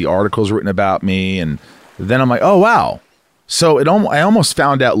then when you see articles written about me and then I'm like, oh, wow. So I almost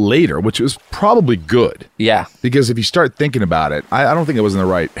found out later, which was probably good. Yeah. Because if you start thinking about it, I don't think I was in the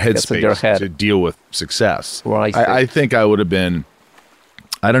right headspace to deal with success. Well, I think I would have been,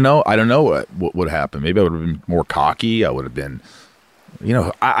 I don't know what would happen. Maybe I would have been more cocky. I would have been,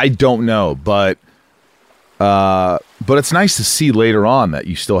 I don't know. But it's nice to see later on that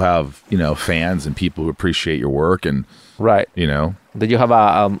you still have, fans and people who appreciate your work and, right. Did you have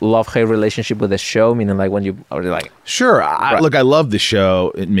a love-hate relationship with the show? Meaning like when you are like... Sure. Look, I love the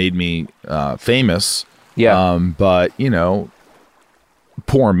show. It made me famous. Yeah. But,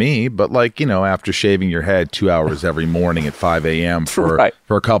 poor me. But like, after shaving your head 2 hours every morning at 5 a.m. for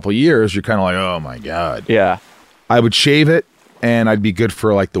a couple years, you're kind of like, oh my God. Yeah. I would shave it and I'd be good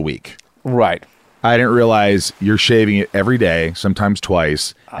for like the week. Right. I didn't realize you're shaving it every day, sometimes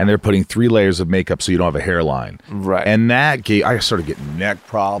twice, and they're putting 3 layers of makeup so you don't have a hairline. Right. And I started getting neck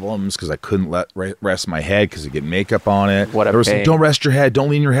problems because I couldn't rest my head because I get makeup on it. What a pain. Like, don't rest your head. Don't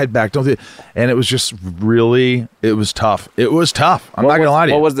lean your head back. And it was just really, it was tough. It was tough. I'm not going to lie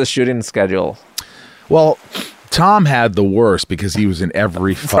to you. What was the shooting schedule? Well, Tom had the worst because he was in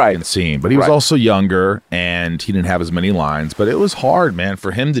every fucking scene. But he was also younger and he didn't have as many lines. But it was hard, man,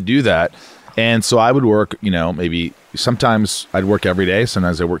 for him to do that. And so I would work, maybe sometimes I'd work every day.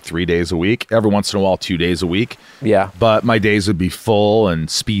 Sometimes I work 3 days a week. Every once in a while, 2 days a week. Yeah. But my days would be full and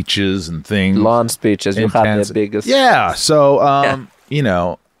speeches and things. Long speeches. You had the biggest. Yeah. So,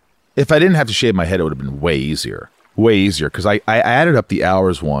 if I didn't have to shave my head, it would have been way easier. Way easier. Because I added up the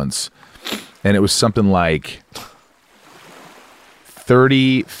hours once and it was something like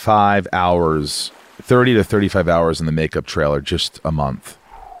 35 hours, 30 to 35 hours in the makeup trailer just a month.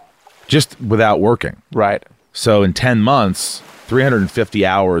 Just without working. Right. So in 10 months, 350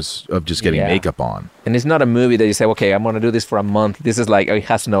 hours of just getting makeup on. And it's not a movie that you say, okay, I'm going to do this for a month. This is like, it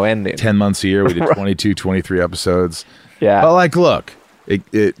has no ending. 10 months a year. We did 22, 23 episodes. Yeah. But like, look,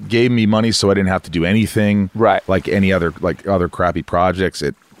 it gave me money so I didn't have to do anything. Right. Like any other, other crappy projects.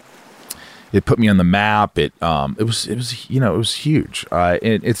 It put me on the map. It was huge.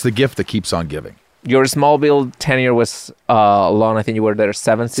 It's the gift that keeps on giving. Your Smallville tenure was long. I think you were there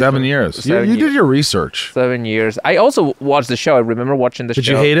 7 seasons. 7 years. You did your research. 7 years. I also watched the show. I remember watching the show. Did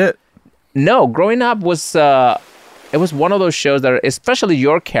you hate it? No. Growing up was it was one of those shows that, especially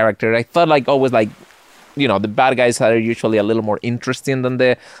your character, I thought like always like, the bad guys are usually a little more interesting than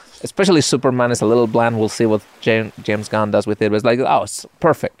especially Superman is a little bland. We'll see what James Gunn does with it. But it's like, oh, it's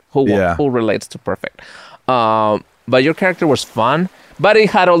perfect. Who relates to perfect? But your character was fun. But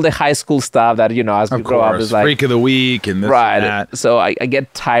it had all the high school stuff that, as we grow up, is like Freak of the Week and this and that. So I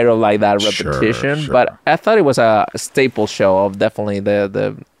get tired of like that repetition. Sure. But I thought it was a staple show of definitely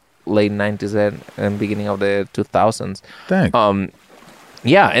the late 90s and beginning of the 2000s. Thanks.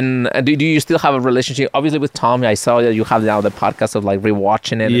 Yeah, and do you still have a relationship? Obviously with Tom, I saw that you have now the podcast of like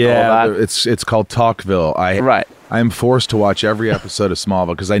rewatching it and all that. It's called Talkville. I am forced to watch every episode of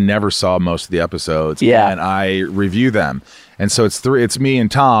Smallville because I never saw most of the episodes. Yeah. And I review them. And so it's me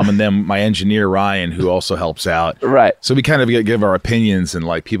and Tom and then my engineer Ryan who also helps out. Right. So we kind of give our opinions and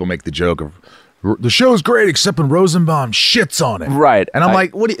like people make the joke of the show's great except when Rosenbaum shits on it. Right. And I'm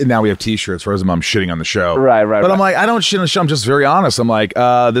like, what do you, and now we have t-shirts, Rosenbaum shitting on the show. Right. But I'm like, I don't shit on the show. I'm just very honest. I'm like,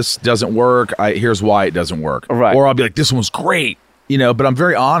 this doesn't work. Here's why it doesn't work. Right. Or I'll be like, this one's great. But I'm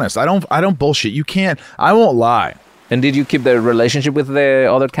very honest. I don't bullshit. I won't lie. And did you keep the relationship with the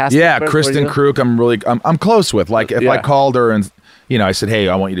other cast Yeah, members? Kristen Kruk, I'm close with. Like if I called her and I said, hey,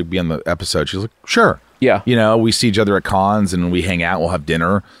 I want you to be on the episode. She's like, sure. Yeah. We see each other at cons and we hang out. We'll have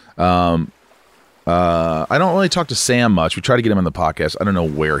dinner. I don't really talk to Sam much. We try to get him on the podcast. I don't know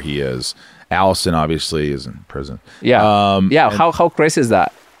where he is. Allison obviously is in prison. Yeah. How crazy is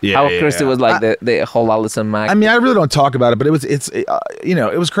that? Yeah, how crazy was like the whole Allison Mack. I mean, I really don't talk about it, but it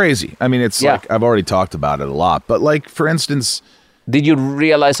was crazy. I mean, it's like I've already talked about it a lot. But like for instance, did you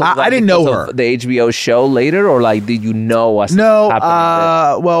realize? I didn't know her. The HBO show later, or like did you know what's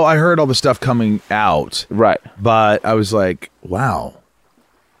happening? Well, I heard all the stuff coming out, right? But I was like, wow.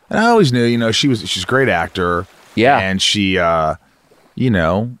 And I always knew, she's a great actor. Yeah. And she,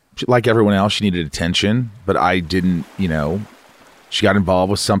 like everyone else, she needed attention, but I didn't, she got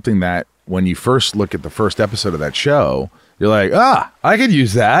involved with something that when you first look at the first episode of that show, you're like, I could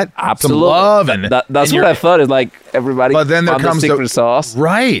use that. Absolutely. Some love. And that's and what I thought. Is like everybody but then there found comes the secret sauce.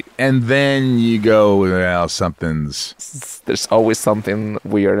 Right. And then you go, well, There's always something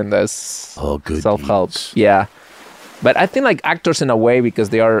weird in this good self-help. deeds. Yeah. But I think like actors in a way, because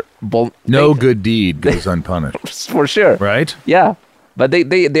they are No good deed goes unpunished. for sure. Right? Yeah. But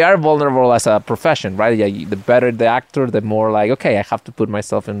they are vulnerable as a profession, right? Yeah. The better the actor, the more like, okay, I have to put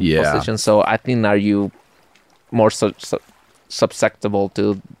myself in position. So I think, are you more susceptible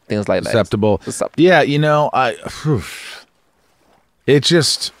to things like that? Susceptible. Yeah,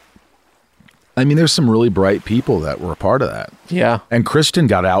 there's some really bright people that were a part of that. Yeah. And Kristen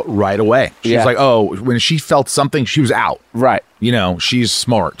got out right away. She was like, when she felt something, she was out. Right. She's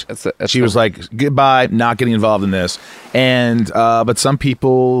smart. She was like, goodbye, not getting involved in this. And, but some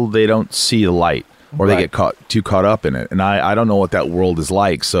people, they don't see the light, or they get too caught up in it. And I don't know what that world is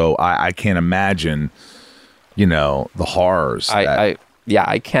like. So I can't imagine, the horrors. I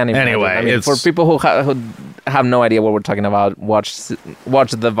can't imagine. Anyway, for people who have no idea what we're talking about, watch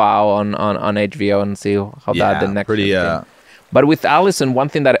The Vow on HBO and see how the next pretty. But with Allison, one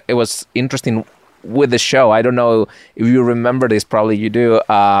thing that it was interesting with the show, I don't know if you remember this, probably you do,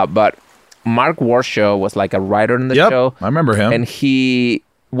 but Mark Warshaw was like a writer in the show. I remember him. And he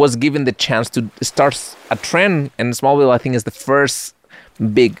was given the chance to start a trend, and Smallville, I think, is the first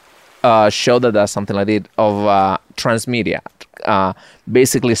big show that does something like it, of transmedia.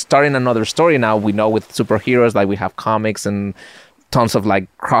 Basically starting another story. Now we know with superheroes, like we have comics and tons of like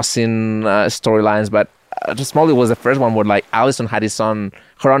crossing storylines, but Smallville was the first one where like Allison had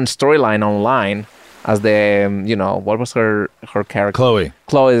her own storyline online as the what was her character?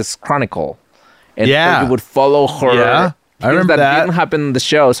 Chloe's Chronicle. And you would follow her. Yeah, I remember that. Didn't happen in the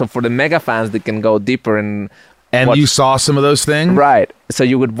show, so for the mega fans, they can go deeper and you saw some of those things? Right. So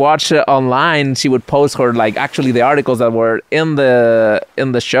you would watch it online. She would post her, like, actually the articles that were in the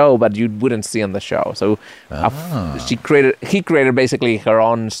show, but you wouldn't see in the show. So he created basically her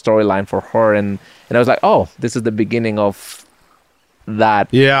own storyline for her. And I was like, oh, this is the beginning of that.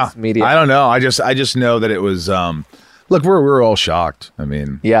 Yeah. Media. I don't know. I just know that it was, look, we're all shocked. I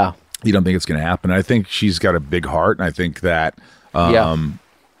mean, yeah. You don't think it's going to happen. I think she's got a big heart. And I think that,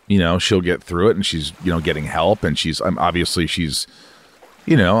 she'll get through it, and she's, getting help, and she's I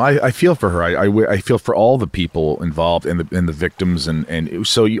feel for her. I feel for all the people involved and the victims, and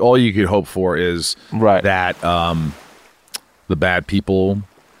so all you could hope for is that the bad people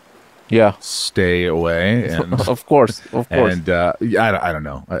stay away, and of course, and I don't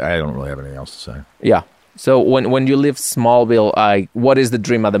know. I don't really have anything else to say. Yeah. So when you leave Smallville, what is the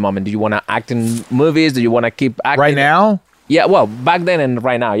dream at the moment? Do you want to act in movies? Do you want to keep acting right now? Yeah, well, back then and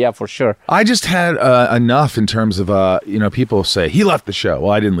right now, yeah, for sure. I just had enough in terms of, people say, he left the show.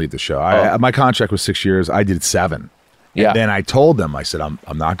 Well, I didn't leave the show. My contract was 6 years. I did 7. Yeah. And then I told them, I said, I'm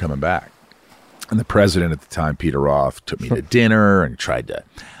not coming back. And the president at the time, Peter Roth, took me to dinner and tried to,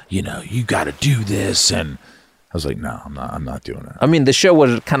 you got to do this. And I was like, no, I'm not doing it. I mean, the show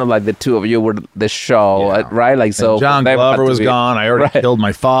was kind of like the two of you were the show, right? Like, so and John Glover was gone. I already killed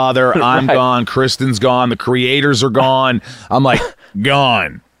my father. I'm gone. Kristen's gone. The creators are gone. I'm like,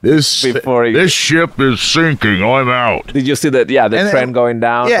 gone. This ship is sinking. I'm out. Did you see that? Yeah, the trend going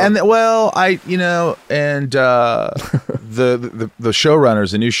down. Yeah, and the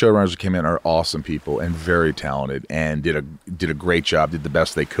showrunners, the new showrunners who came in are awesome people and very talented and did a great job, did the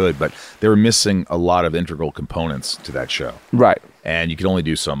best they could, but they were missing a lot of integral components to that show. Right. And you can only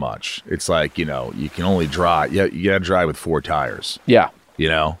do so much. It's like, you can only drive. You got to drive with 4 tires. Yeah.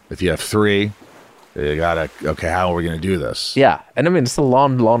 If you have 3. You gotta, how are we gonna do this? Yeah, and I mean, it's a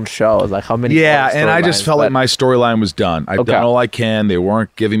long show. Like, how many? Yeah, and I just felt like my storyline was done. I've done all I can. They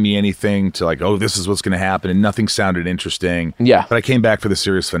weren't giving me anything to like, this is what's gonna happen, and nothing sounded interesting. Yeah, but I came back for the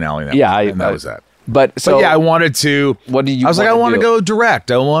series finale. And that was that. But I wanted to. What do you? I was like, I want to go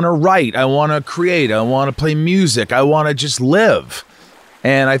direct. I want to write. I want to create. I want to play music. I want to just live.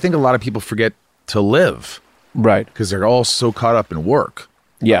 And I think a lot of people forget to live, right? Because they're all so caught up in work.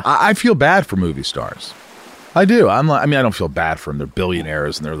 Yeah, I feel bad for movie stars. I do. I don't feel bad for them. They're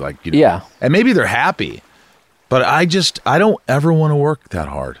billionaires, and they're like, and maybe they're happy, but I don't ever want to work that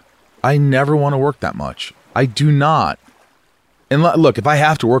hard. I never want to work that much. I do not. And look, if I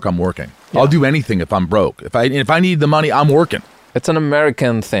have to work, I'm working. Yeah. I'll do anything if I'm broke. If I need the money, I'm working. It's an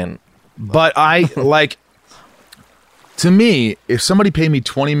American thing. But I like. To me, if somebody paid me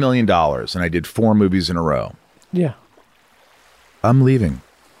 $20 million and I did 4 movies in a row, yeah, I'm leaving.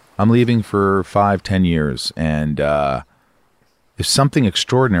 I'm leaving for 5-10 years, and if something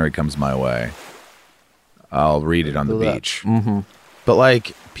extraordinary comes my way, I'll read it on the beach. Mm-hmm. But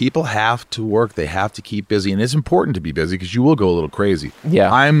like, people have to work; they have to keep busy, and it's important to be busy because you will go a little crazy.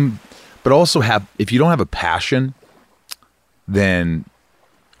 Yeah. But also if you don't have a passion, then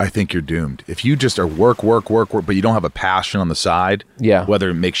I think you're doomed. If you just are work, but you don't have a passion on the side, whether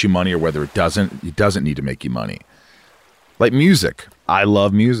it makes you money or whether it doesn't need to make you money. Like music. I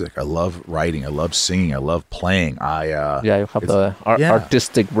love music. I love writing. I love singing. I love playing. You have the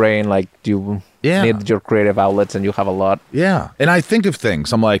artistic brain. Like you need your creative outlets, and you have a lot. Yeah. And I think of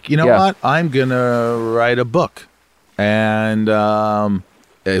things. I'm like, you know what? I'm going to write a book. And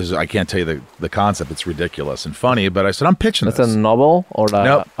I can't tell you the concept. It's ridiculous and funny, but I said, I'm pitching this. It's a novel or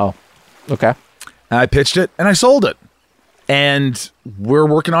Nope. Oh, okay. And I pitched it and I sold it. And we're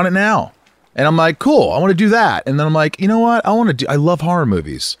working on it now. And I'm like, cool, I want to do that. And then I'm like, you know what? I love horror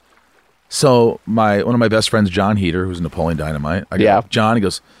movies. So one of my best friends, John Heater, who's Napoleon Dynamite. I go, John, he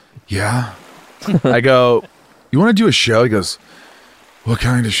goes, yeah. I go, you want to do a show? He goes, what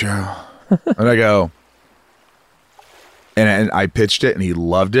kind of show? And I go, and I pitched it and he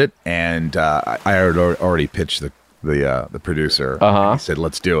loved it. And I had already pitched the producer. He said,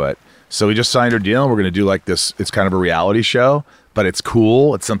 let's do it. So we just signed our deal, and we're going to do like this. It's kind of a reality show, but it's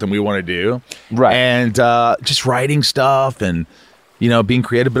cool. It's something we want to do. Right. And just writing stuff and, being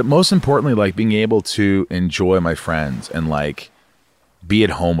creative, but most importantly, like being able to enjoy my friends and like be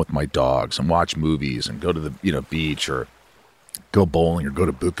at home with my dogs and watch movies and go to the, beach or go bowling or go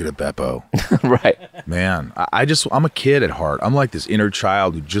to Buca de Beppo. Right. Man, I'm a kid at heart. I'm like this inner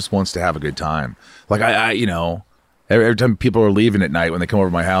child who just wants to have a good time. Like every time people are leaving at night when they come over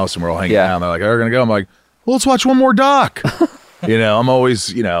to my house and we're all hanging out, and they're like, "Oh, we're gonna go." I'm like, "Well, let's watch one more doc." I'm always,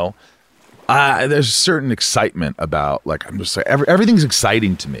 there's a certain excitement about like I'm just like everything's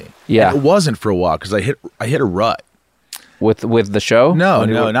exciting to me. Yeah, and it wasn't for a while because I hit a rut with the show. No,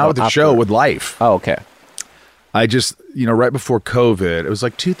 not with the show. With life. Oh, okay. I just right before COVID, it was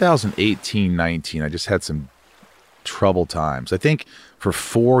like 2018, 19. I just had some troubled times. I think for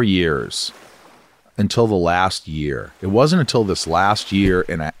 4 years. Until the last year. It wasn't until this last year,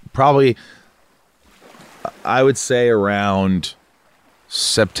 and I would say around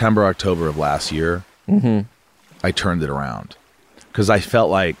September, October of last year, I turned it around. Because I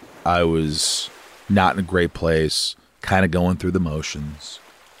felt like I was not in a great place, kind of going through the motions,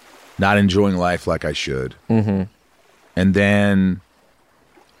 not enjoying life like I should. And then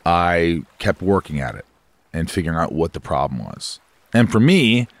I kept working at it and figuring out what the problem was. And for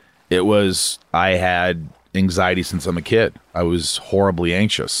me, it was, I had anxiety since I'm a kid. I was horribly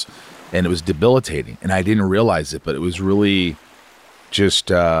anxious, and it was debilitating, and I didn't realize it, but it was really just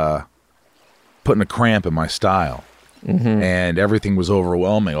putting a cramp in my style, and everything was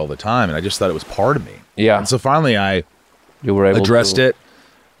overwhelming all the time, and I just thought it was part of me. Yeah. And so finally you were able addressed it,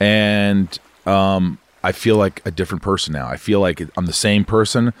 and I feel like a different person now. I feel like I'm the same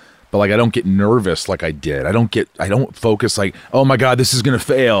person, but like I don't get nervous like I did. I don't focus like, oh my God, this is gonna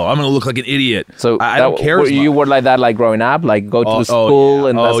fail. I'm gonna look like an idiot. So I don't care. You were like that, like growing up, like go to school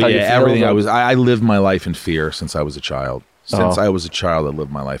and that's how you feel. Everything. I lived my life in fear since I was a child. Since I was a child, I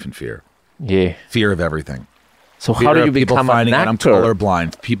lived my life in fear. Yeah. Fear of everything. So how do you become an actor? Finding out I'm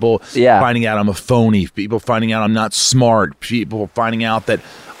colorblind. People finding out I'm a phony. People finding out I'm not smart. People finding out that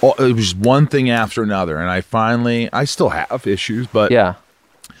it was one thing after another. And I still have issues, but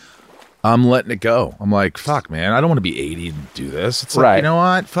I'm letting it go. I'm like, fuck, man. I don't want to be 80 and do this. It's like, you know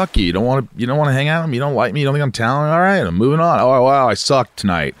what? Fuck you. You don't want to hang out with me. You don't like me. You don't think I'm talented. All right, I'm moving on. Oh wow, I sucked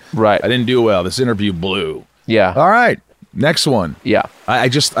tonight. Right. I didn't do well. This interview blew. Yeah. All right. Next one. Yeah. I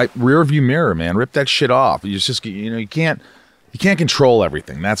rear view mirror, man. Rip that shit off. You just you can't control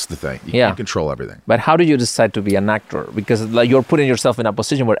everything. That's the thing. You can't control everything. But how do you decide to be an actor? Because like you're putting yourself in a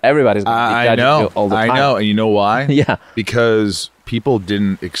position where everybody's going to be judging you all the time. I know. And you know why? Yeah. Because people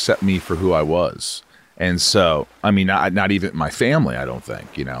didn't accept me for who I was. And so, I mean, not even my family, I don't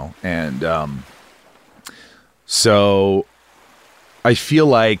think, And so I feel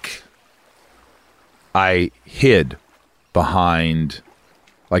like I hid behind,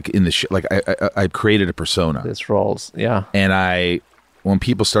 like in the I created a persona. This roles, yeah. And when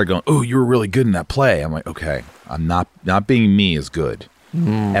people start going, "Oh, you were really good in that play," I'm like, okay, I'm not being me is good.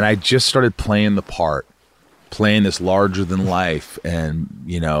 And I just started playing the part, playing this larger than life, and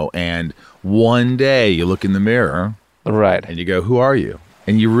and one day you look in the mirror, right, and you go, "Who are you?"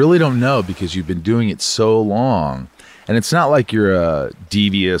 And you really don't know because you've been doing it so long, and it's not like you're a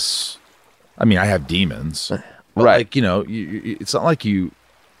devious. I mean, I have demons, but right? Like it's not like you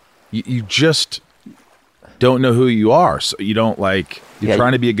just don't know who you are. So you don't like, you're Yeah.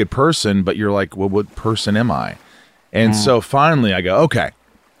 trying to be a good person, but you're like, well, what person am I? And so finally I go, okay,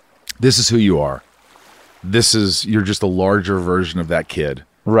 this is who you are. You're just a larger version of that kid.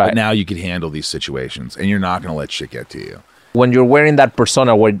 Right. But now you can handle these situations and you're not going to let shit get to you. When you're wearing that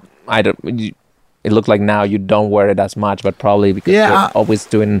persona where it looked like now you don't wear it as much, but probably because Yeah. you're always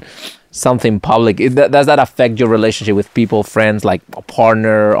doing something public. Does that affect your relationship with people, friends, like a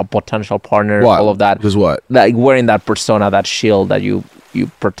partner, a potential partner, What? all of that? Does what? Like wearing that persona, that shield that you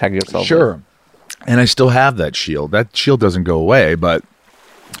protect yourself with. Sure. And I still have that shield. That shield doesn't go away, but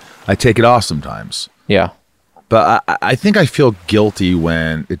I take it off sometimes. Yeah. But I think I feel guilty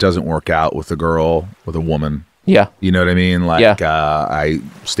when it doesn't work out with a girl, with a woman. Yeah. You know what I mean? Like, Yeah. I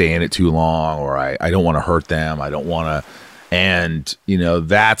stay in it too long, or I don't want to hurt them. I don't want to. And,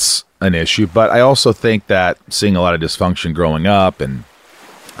 that's an issue. But I also think that seeing a lot of dysfunction growing up, and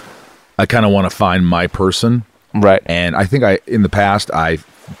I kind of want to find my person. Right. And I think in the past, I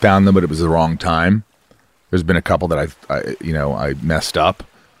found them, but it was the wrong time. There's been a couple that I messed up.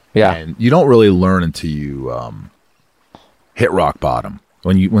 Yeah. And you don't really learn until you hit rock bottom.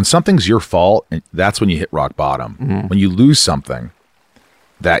 When something's your fault, that's when you hit rock bottom. Mm-hmm. When you lose something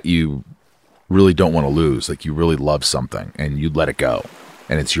that you really don't want to lose, like you really love something and you let it go,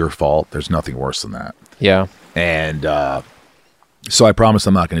 and it's your fault, there's nothing worse than that. Yeah. And so I promise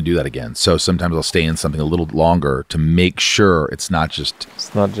I'm not going to do that again. So sometimes I'll stay in something a little longer to make sure it's not just,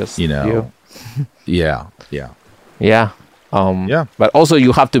 It's not just you. Yeah. Yeah. Yeah. But also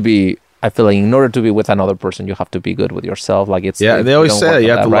you have to be, I feel like in order to be with another person, you have to be good with yourself. Like it's, Yeah, they always say you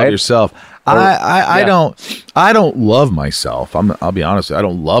have to love yourself. I don't love myself. I'll be honest, I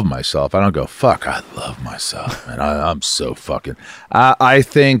don't love myself. I don't go, fuck, I love myself. And I'm so fucking, I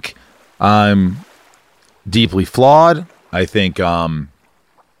think I'm deeply flawed. I think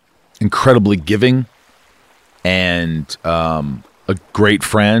incredibly giving and a great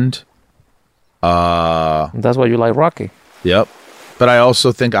friend. That's why you like Rocky. Yep. But I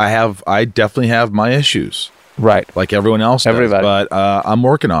also think I definitely have my issues. Right. Like everyone else does. Everybody. But I'm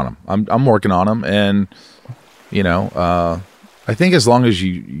working on them. I'm working on them. And, I think as long as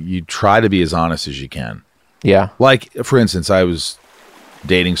you try to be as honest as you can. Yeah. Like, for instance, I was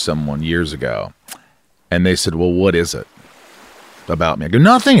dating someone years ago, and they said, well, what is it about me? I go,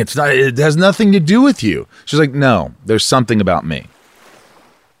 nothing. It has nothing to do with you. She's like, no, there's something about me.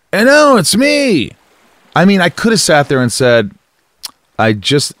 And no, it's me. I mean, I could have sat there and said, I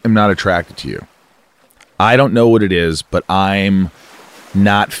just am not attracted to you. I don't know what it is, but I'm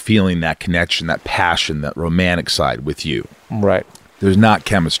not feeling that connection, that passion, that romantic side with you. Right. There's not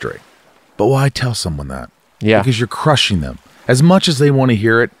chemistry. But why tell someone that? Yeah. Because you're crushing them. As much as they want to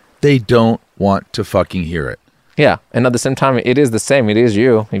hear it, they don't want to fucking hear it. Yeah. And at the same time, it is the same. It is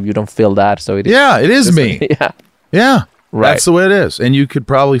you. If you don't feel that, so it is. Yeah, it is me. Yeah. Yeah. Right. That's the way it is. And you could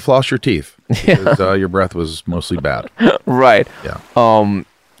probably floss your teeth because your breath was mostly bad. Right. Yeah.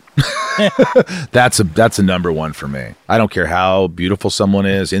 That's a number one for me. I don't care how beautiful someone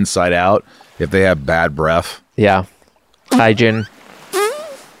is inside out. If they have bad breath, Yeah. Hygiene.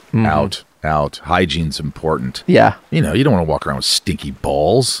 out. Hygiene's important. Yeah. You don't want to walk around with stinky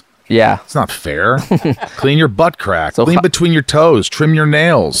balls. Yeah. It's not fair. Clean your butt crack. So Clean between your toes. Trim your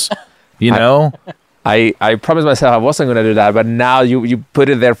nails. I promised myself I wasn't going to do that, but now you put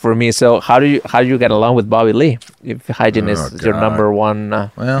it there for me. So how do you get along with Bobby Lee? If hygiene is your God. number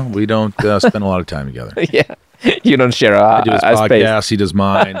one. Well, we don't spend a lot of time together. Yeah. You don't share I do his a podcast. space. He does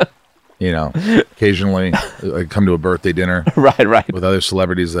mine. Occasionally I come to a birthday dinner Right. with other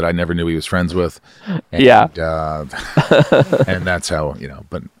celebrities that I never knew he was friends with. And, Yeah. and that's how,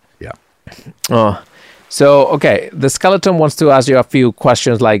 but yeah. Oh. So, okay, the skeleton wants to ask you a few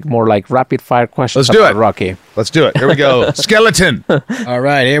questions, more like rapid fire questions. Let's do about it. Rocky. Let's do it. Here we go. Skeleton. All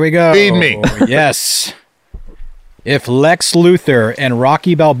right, here we go. Feed me. Yes. If Lex Luthor and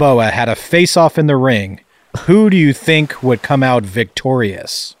Rocky Balboa had a face-off in the ring, who do you think would come out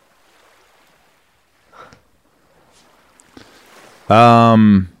victorious?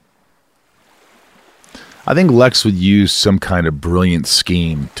 I think Lex would use some kind of brilliant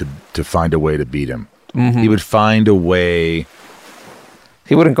scheme to find a way to beat him. Mm-hmm. He would find a way.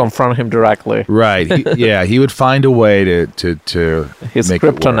 He wouldn't confront him directly. Right. He would find a way to His make it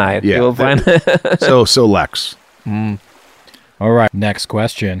work. kryptonite. Yeah. He will find. So Lex. All right, next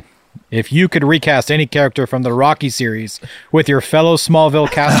question. If you could recast any character from the Rocky series with your fellow Smallville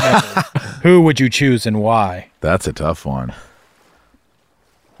cast members, who would you choose and why? That's a tough one.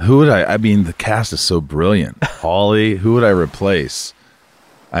 Who would I mean, the cast is so brilliant. Holly, who would I replace?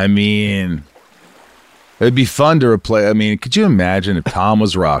 I mean, it'd be fun to replace. I mean, could you imagine if Tom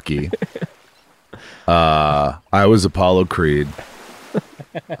was Rocky? I was Apollo Creed.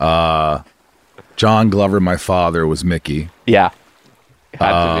 John Glover, my father, was Mickey. Yeah.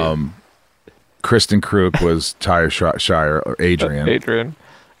 Had to be. Kristen Kruk was Tyre Shire or Adrian. Adrian.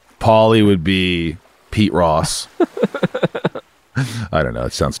 Paulie would be Pete Ross. I don't know.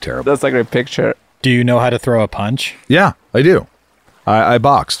 It sounds terrible. That's a great picture. Do you know how to throw a punch? Yeah, I do. I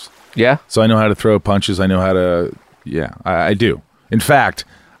boxed. Yeah. So I know how to throw punches. I know how to, I do. In fact,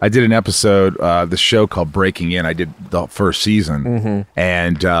 I did an episode, the show called Breaking In. I did the first season,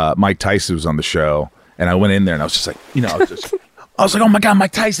 and Mike Tyson was on the show, and I went in there, and I was just like, I was like, oh my God,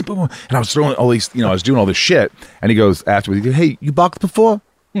 Mike Tyson, boom, boom. And I was throwing all these, I was doing all this shit, and he goes afterwards, he goes, hey, you boxed before?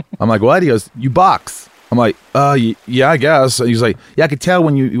 I'm like, what? He goes, you box. I'm like, yeah, I guess. And he's like, yeah, I could tell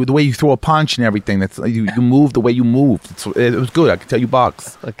when the way you throw a punch and everything. That's you move the way you move. It was good. I could tell you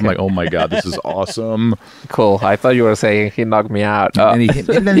box. Okay. I'm like, oh my God, this is awesome. Cool. I thought you were saying he knocked me out. And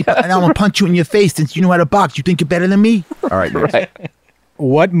I'm gonna punch you in your face since you know how to box. You think you're better than me? All right, next. Right.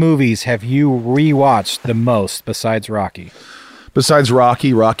 What movies have you rewatched the most besides Rocky? Besides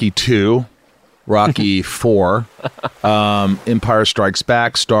Rocky, Rocky 2, Rocky 4, Empire Strikes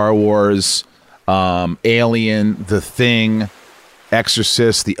Back, Star Wars, Alien, The Thing,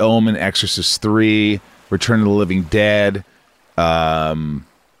 Exorcist, The Omen, Exorcist 3, Return of the Living Dead,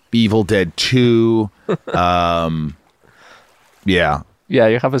 Evil Dead 2. Yeah. Yeah,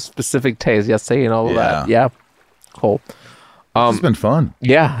 you have a specific taste. Just saying all of that. Yeah. Cool. It's been fun.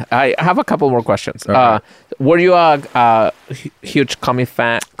 Yeah, I have a couple more questions. Right. Were you a huge comic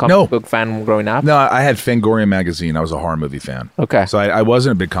book fan growing up? No, I had Fangoria magazine. I was a horror movie fan. Okay. So I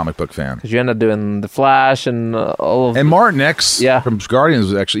wasn't a big comic book fan. Because you ended up doing The Flash and all of... And Martin X from Guardians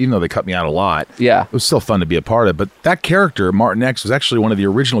was actually, even though they cut me out a lot, it was still fun to be a part of. But that character, Martin X, was actually one of the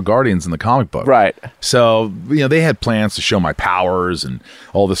original Guardians in the comic book. Right. So, they had plans to show my powers and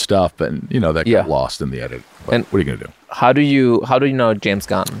all this stuff, but, that got lost in the edit. But what are you going to do? How do you know James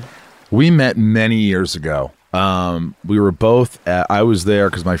Gunn? We met many years ago. We were both I was there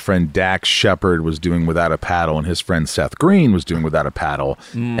because my friend Dax Shepard was doing Without a Paddle, and his friend Seth Green was doing Without a Paddle.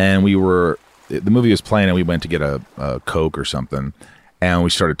 And the movie was playing, and we went to get a Coke or something, and we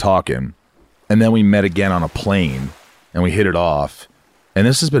started talking. And then we met again on a plane, and we hit it off. And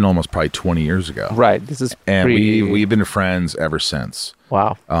this has been almost probably 20 years ago. Right. This is and we've been friends ever since.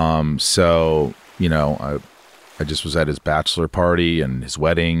 Wow. So, I just was at his bachelor party and his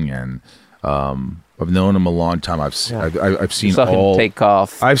wedding, and I've known him a long time. I've seen him take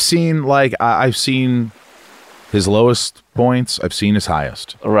off. I've seen I've seen his lowest points. I've seen his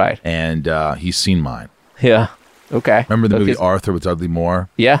highest. Right. And he's seen mine. Yeah. Okay. Remember the movie Arthur with Dudley Moore?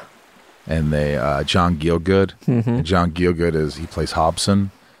 Yeah. And John Gielgud. And John Gielgud he plays Hobson,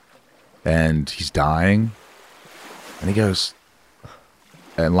 and he's dying, and he goes,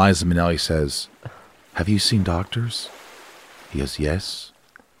 and Liza Minnelli says, have you seen doctors? He goes, yes.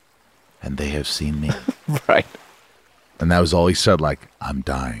 And they have seen me. Right. And that was all he said, I'm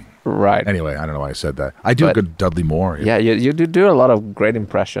dying. Right. Anyway, I don't know why I said that. I do a good Dudley Moore. Yeah, you do a lot of great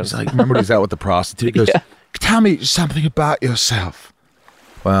impressions. He's remember when he's out with the prostitute? He goes, tell me something about yourself.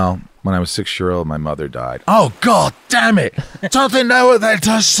 Well, when I was 6-year-old, my mother died. Oh, God damn it. Don't they know what that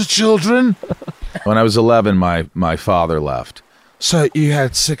does to children? When I was 11, my father left. So you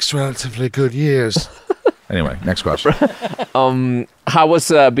had 6 relatively good years. Anyway, next question. How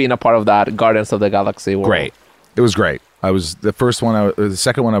was being a part of that Guardians of the Galaxy world? Great. It was great. I was the first one. The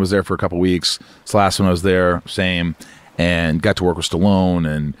second one I was there for a couple weeks. This last one I was there, same, and got to work with Stallone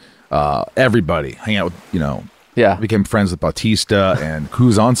and everybody. Hang out with became friends with Bautista and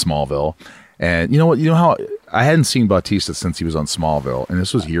who's on Smallville. And you know what? You know how I hadn't seen Bautista since he was on Smallville, and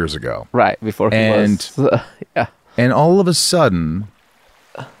this was years ago. Right before he was. And all of a sudden,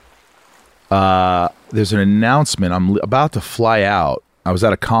 there's an announcement. I'm about to fly out. I was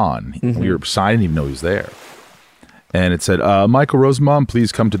at a con. We were I didn't even know he was there. And it said, Michael Rosenbaum,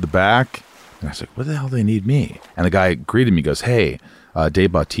 please come to the back. And I was like, what the hell do they need me? And the guy greeted me, goes, hey,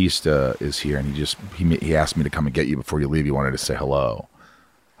 Dave Bautista is here. And he asked me to come and get you before you leave. He wanted to say hello.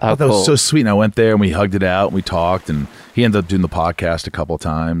 I thought that was so sweet. And I went there and we hugged it out and we talked. And he ended up doing the podcast a couple of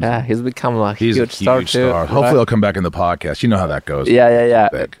times. Yeah, he's become a huge star too. Right? Hopefully he'll come back in the podcast. You know how that goes. Yeah.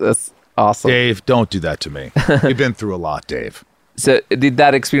 That's awesome. Dave, don't do that to me. You've been through a lot, Dave. So did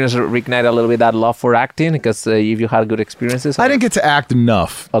that experience reignite a little bit that love for acting? Because if you had good experiences? I didn't get to act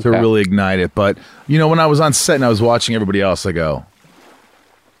enough to really ignite it. But, when I was on set and I was watching everybody else, I go,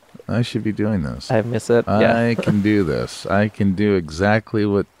 I should be doing this. I miss it. I can do this. I can do exactly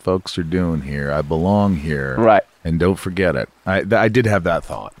what folks are doing here. I belong here. Right. And don't forget it. I did have that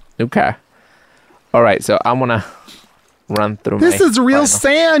thought. Okay. All right. So I'm going to run through This my is real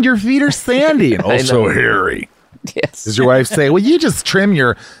spinal. sand. Your feet are sandy and I also know. hairy. Yes. Does your wife say, "Well, you just trim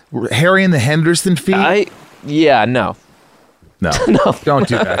your Harry and the Henderson feet"? No. No, don't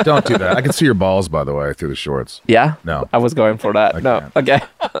do that. Don't do that. I can see your balls, by the way, through the shorts. Yeah? No. I was going for that. I No. can't.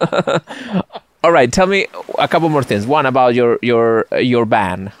 Okay. All right. Tell me a couple more things. One about your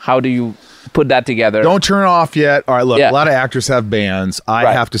band. How do you put that together? Don't turn it off yet. All right, look, Yeah. a lot of actors have bands. I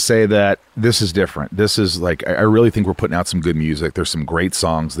Right. have to say that this is different. This is like, I really think we're putting out some good music. There's some great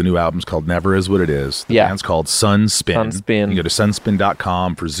songs. The new album's called Never Is What It Is. The Yeah. band's called Sunspin. Sunspin. You can go to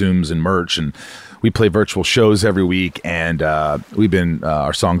sunspin.com for Zooms and merch. And we play virtual shows every week. And we've been,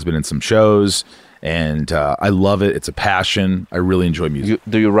 our song's been in some shows. And I love it. It's a passion. I really enjoy music.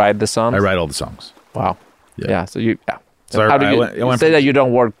 Do you write the songs? I write all the songs. Wow. Yeah. Yeah. So you. Yeah. So How do I you went- I went say from- that you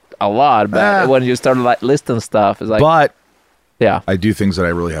don't work a lot, but Ah. when you start like listing stuff, it's like But yeah. I do things that I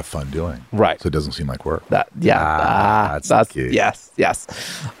really have fun doing. Right. So it doesn't seem like work. That's that's the key. yes.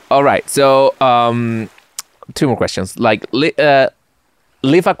 All right. So two more questions. Like leave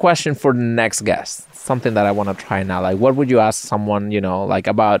a question for the next guest. Something that I want to try now. Like what would you ask someone, like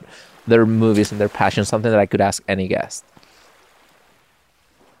about their movies and their passion, something that I could ask any guest?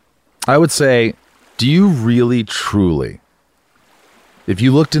 I would say, do you really, truly, if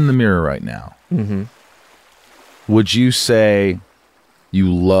you looked in the mirror right now, would you say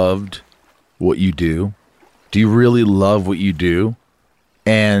you loved what you do? Do you really love what you do?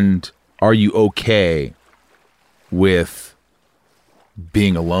 And are you okay with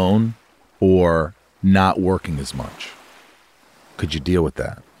being alone or not working as much? Could you deal with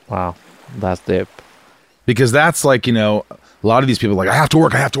that? Wow. That's deep. Because that's like, a lot of these people are like, I have to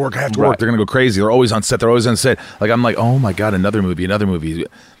work. They're going to go crazy. They're always on set. Like, I'm like, oh my God, another movie.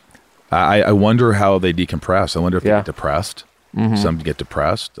 I wonder how they decompress. I wonder if they get depressed. Some get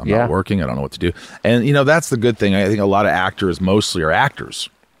depressed. I'm not working. I don't know what to do. And, that's the good thing. I think a lot of actors mostly are actors.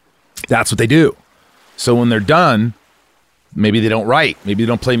 That's what they do. So when they're done, maybe they don't write. Maybe they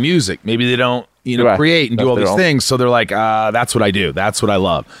don't play music. Maybe they don't, create and do all these things. So they're like, that's what I do. That's what I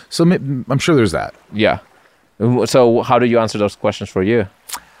love. So I'm sure there's that. Yeah. So how do you answer those questions for you?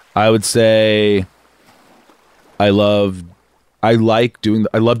 I would say I love doing the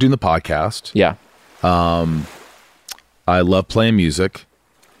podcast. Yeah. I love playing music.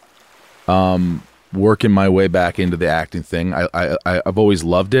 Working my way back into the acting thing. I've always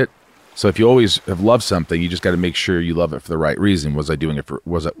loved it. So if you always have loved something, you just got to make sure you love it for the right reason. Was I doing it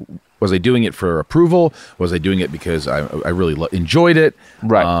for approval? Was I doing it because I really enjoyed it?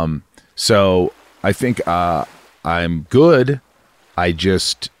 Right. So I think I'm good. I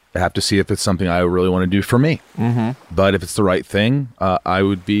just have to see if it's something I really want to do for me. Mm-hmm. But if it's the right thing, I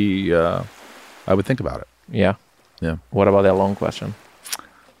would think about it. Yeah. Yeah. What about the alone question?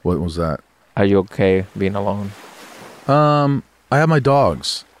 What was that? Are you okay being alone? I have my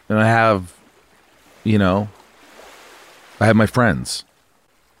dogs, and I have my friends,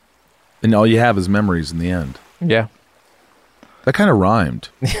 and all you have is memories in the end. Yeah. That kind of rhymed.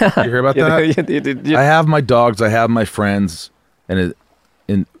 Yeah. You hear about that? You I have my dogs, I have my friends, and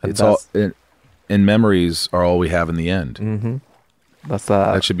memories are all we have in the end. Mm-hmm.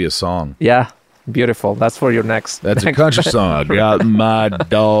 That should be a song. Yeah. Beautiful. That's for your next. That's a country song. I got my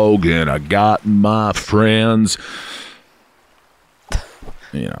dog and I got my friends.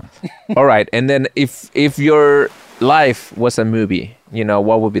 All right. And then if your life was a movie,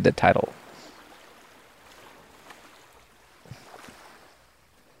 what would be the title?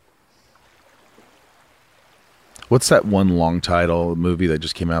 What's that one long title movie that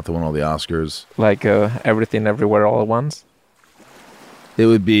just came out that won all the Oscars? Like Everything Everywhere All at Once? It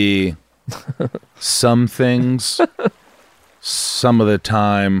would be some things, some of the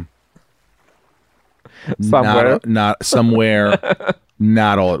time, Somewhere. not somewhere,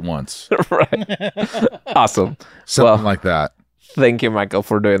 not all at once. Right. Awesome. Something like that. Thank you, Michael,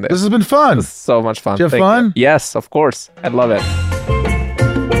 for doing this. This has been fun. So much fun. Did you have Thank fun? you. Yes, of course. I love it.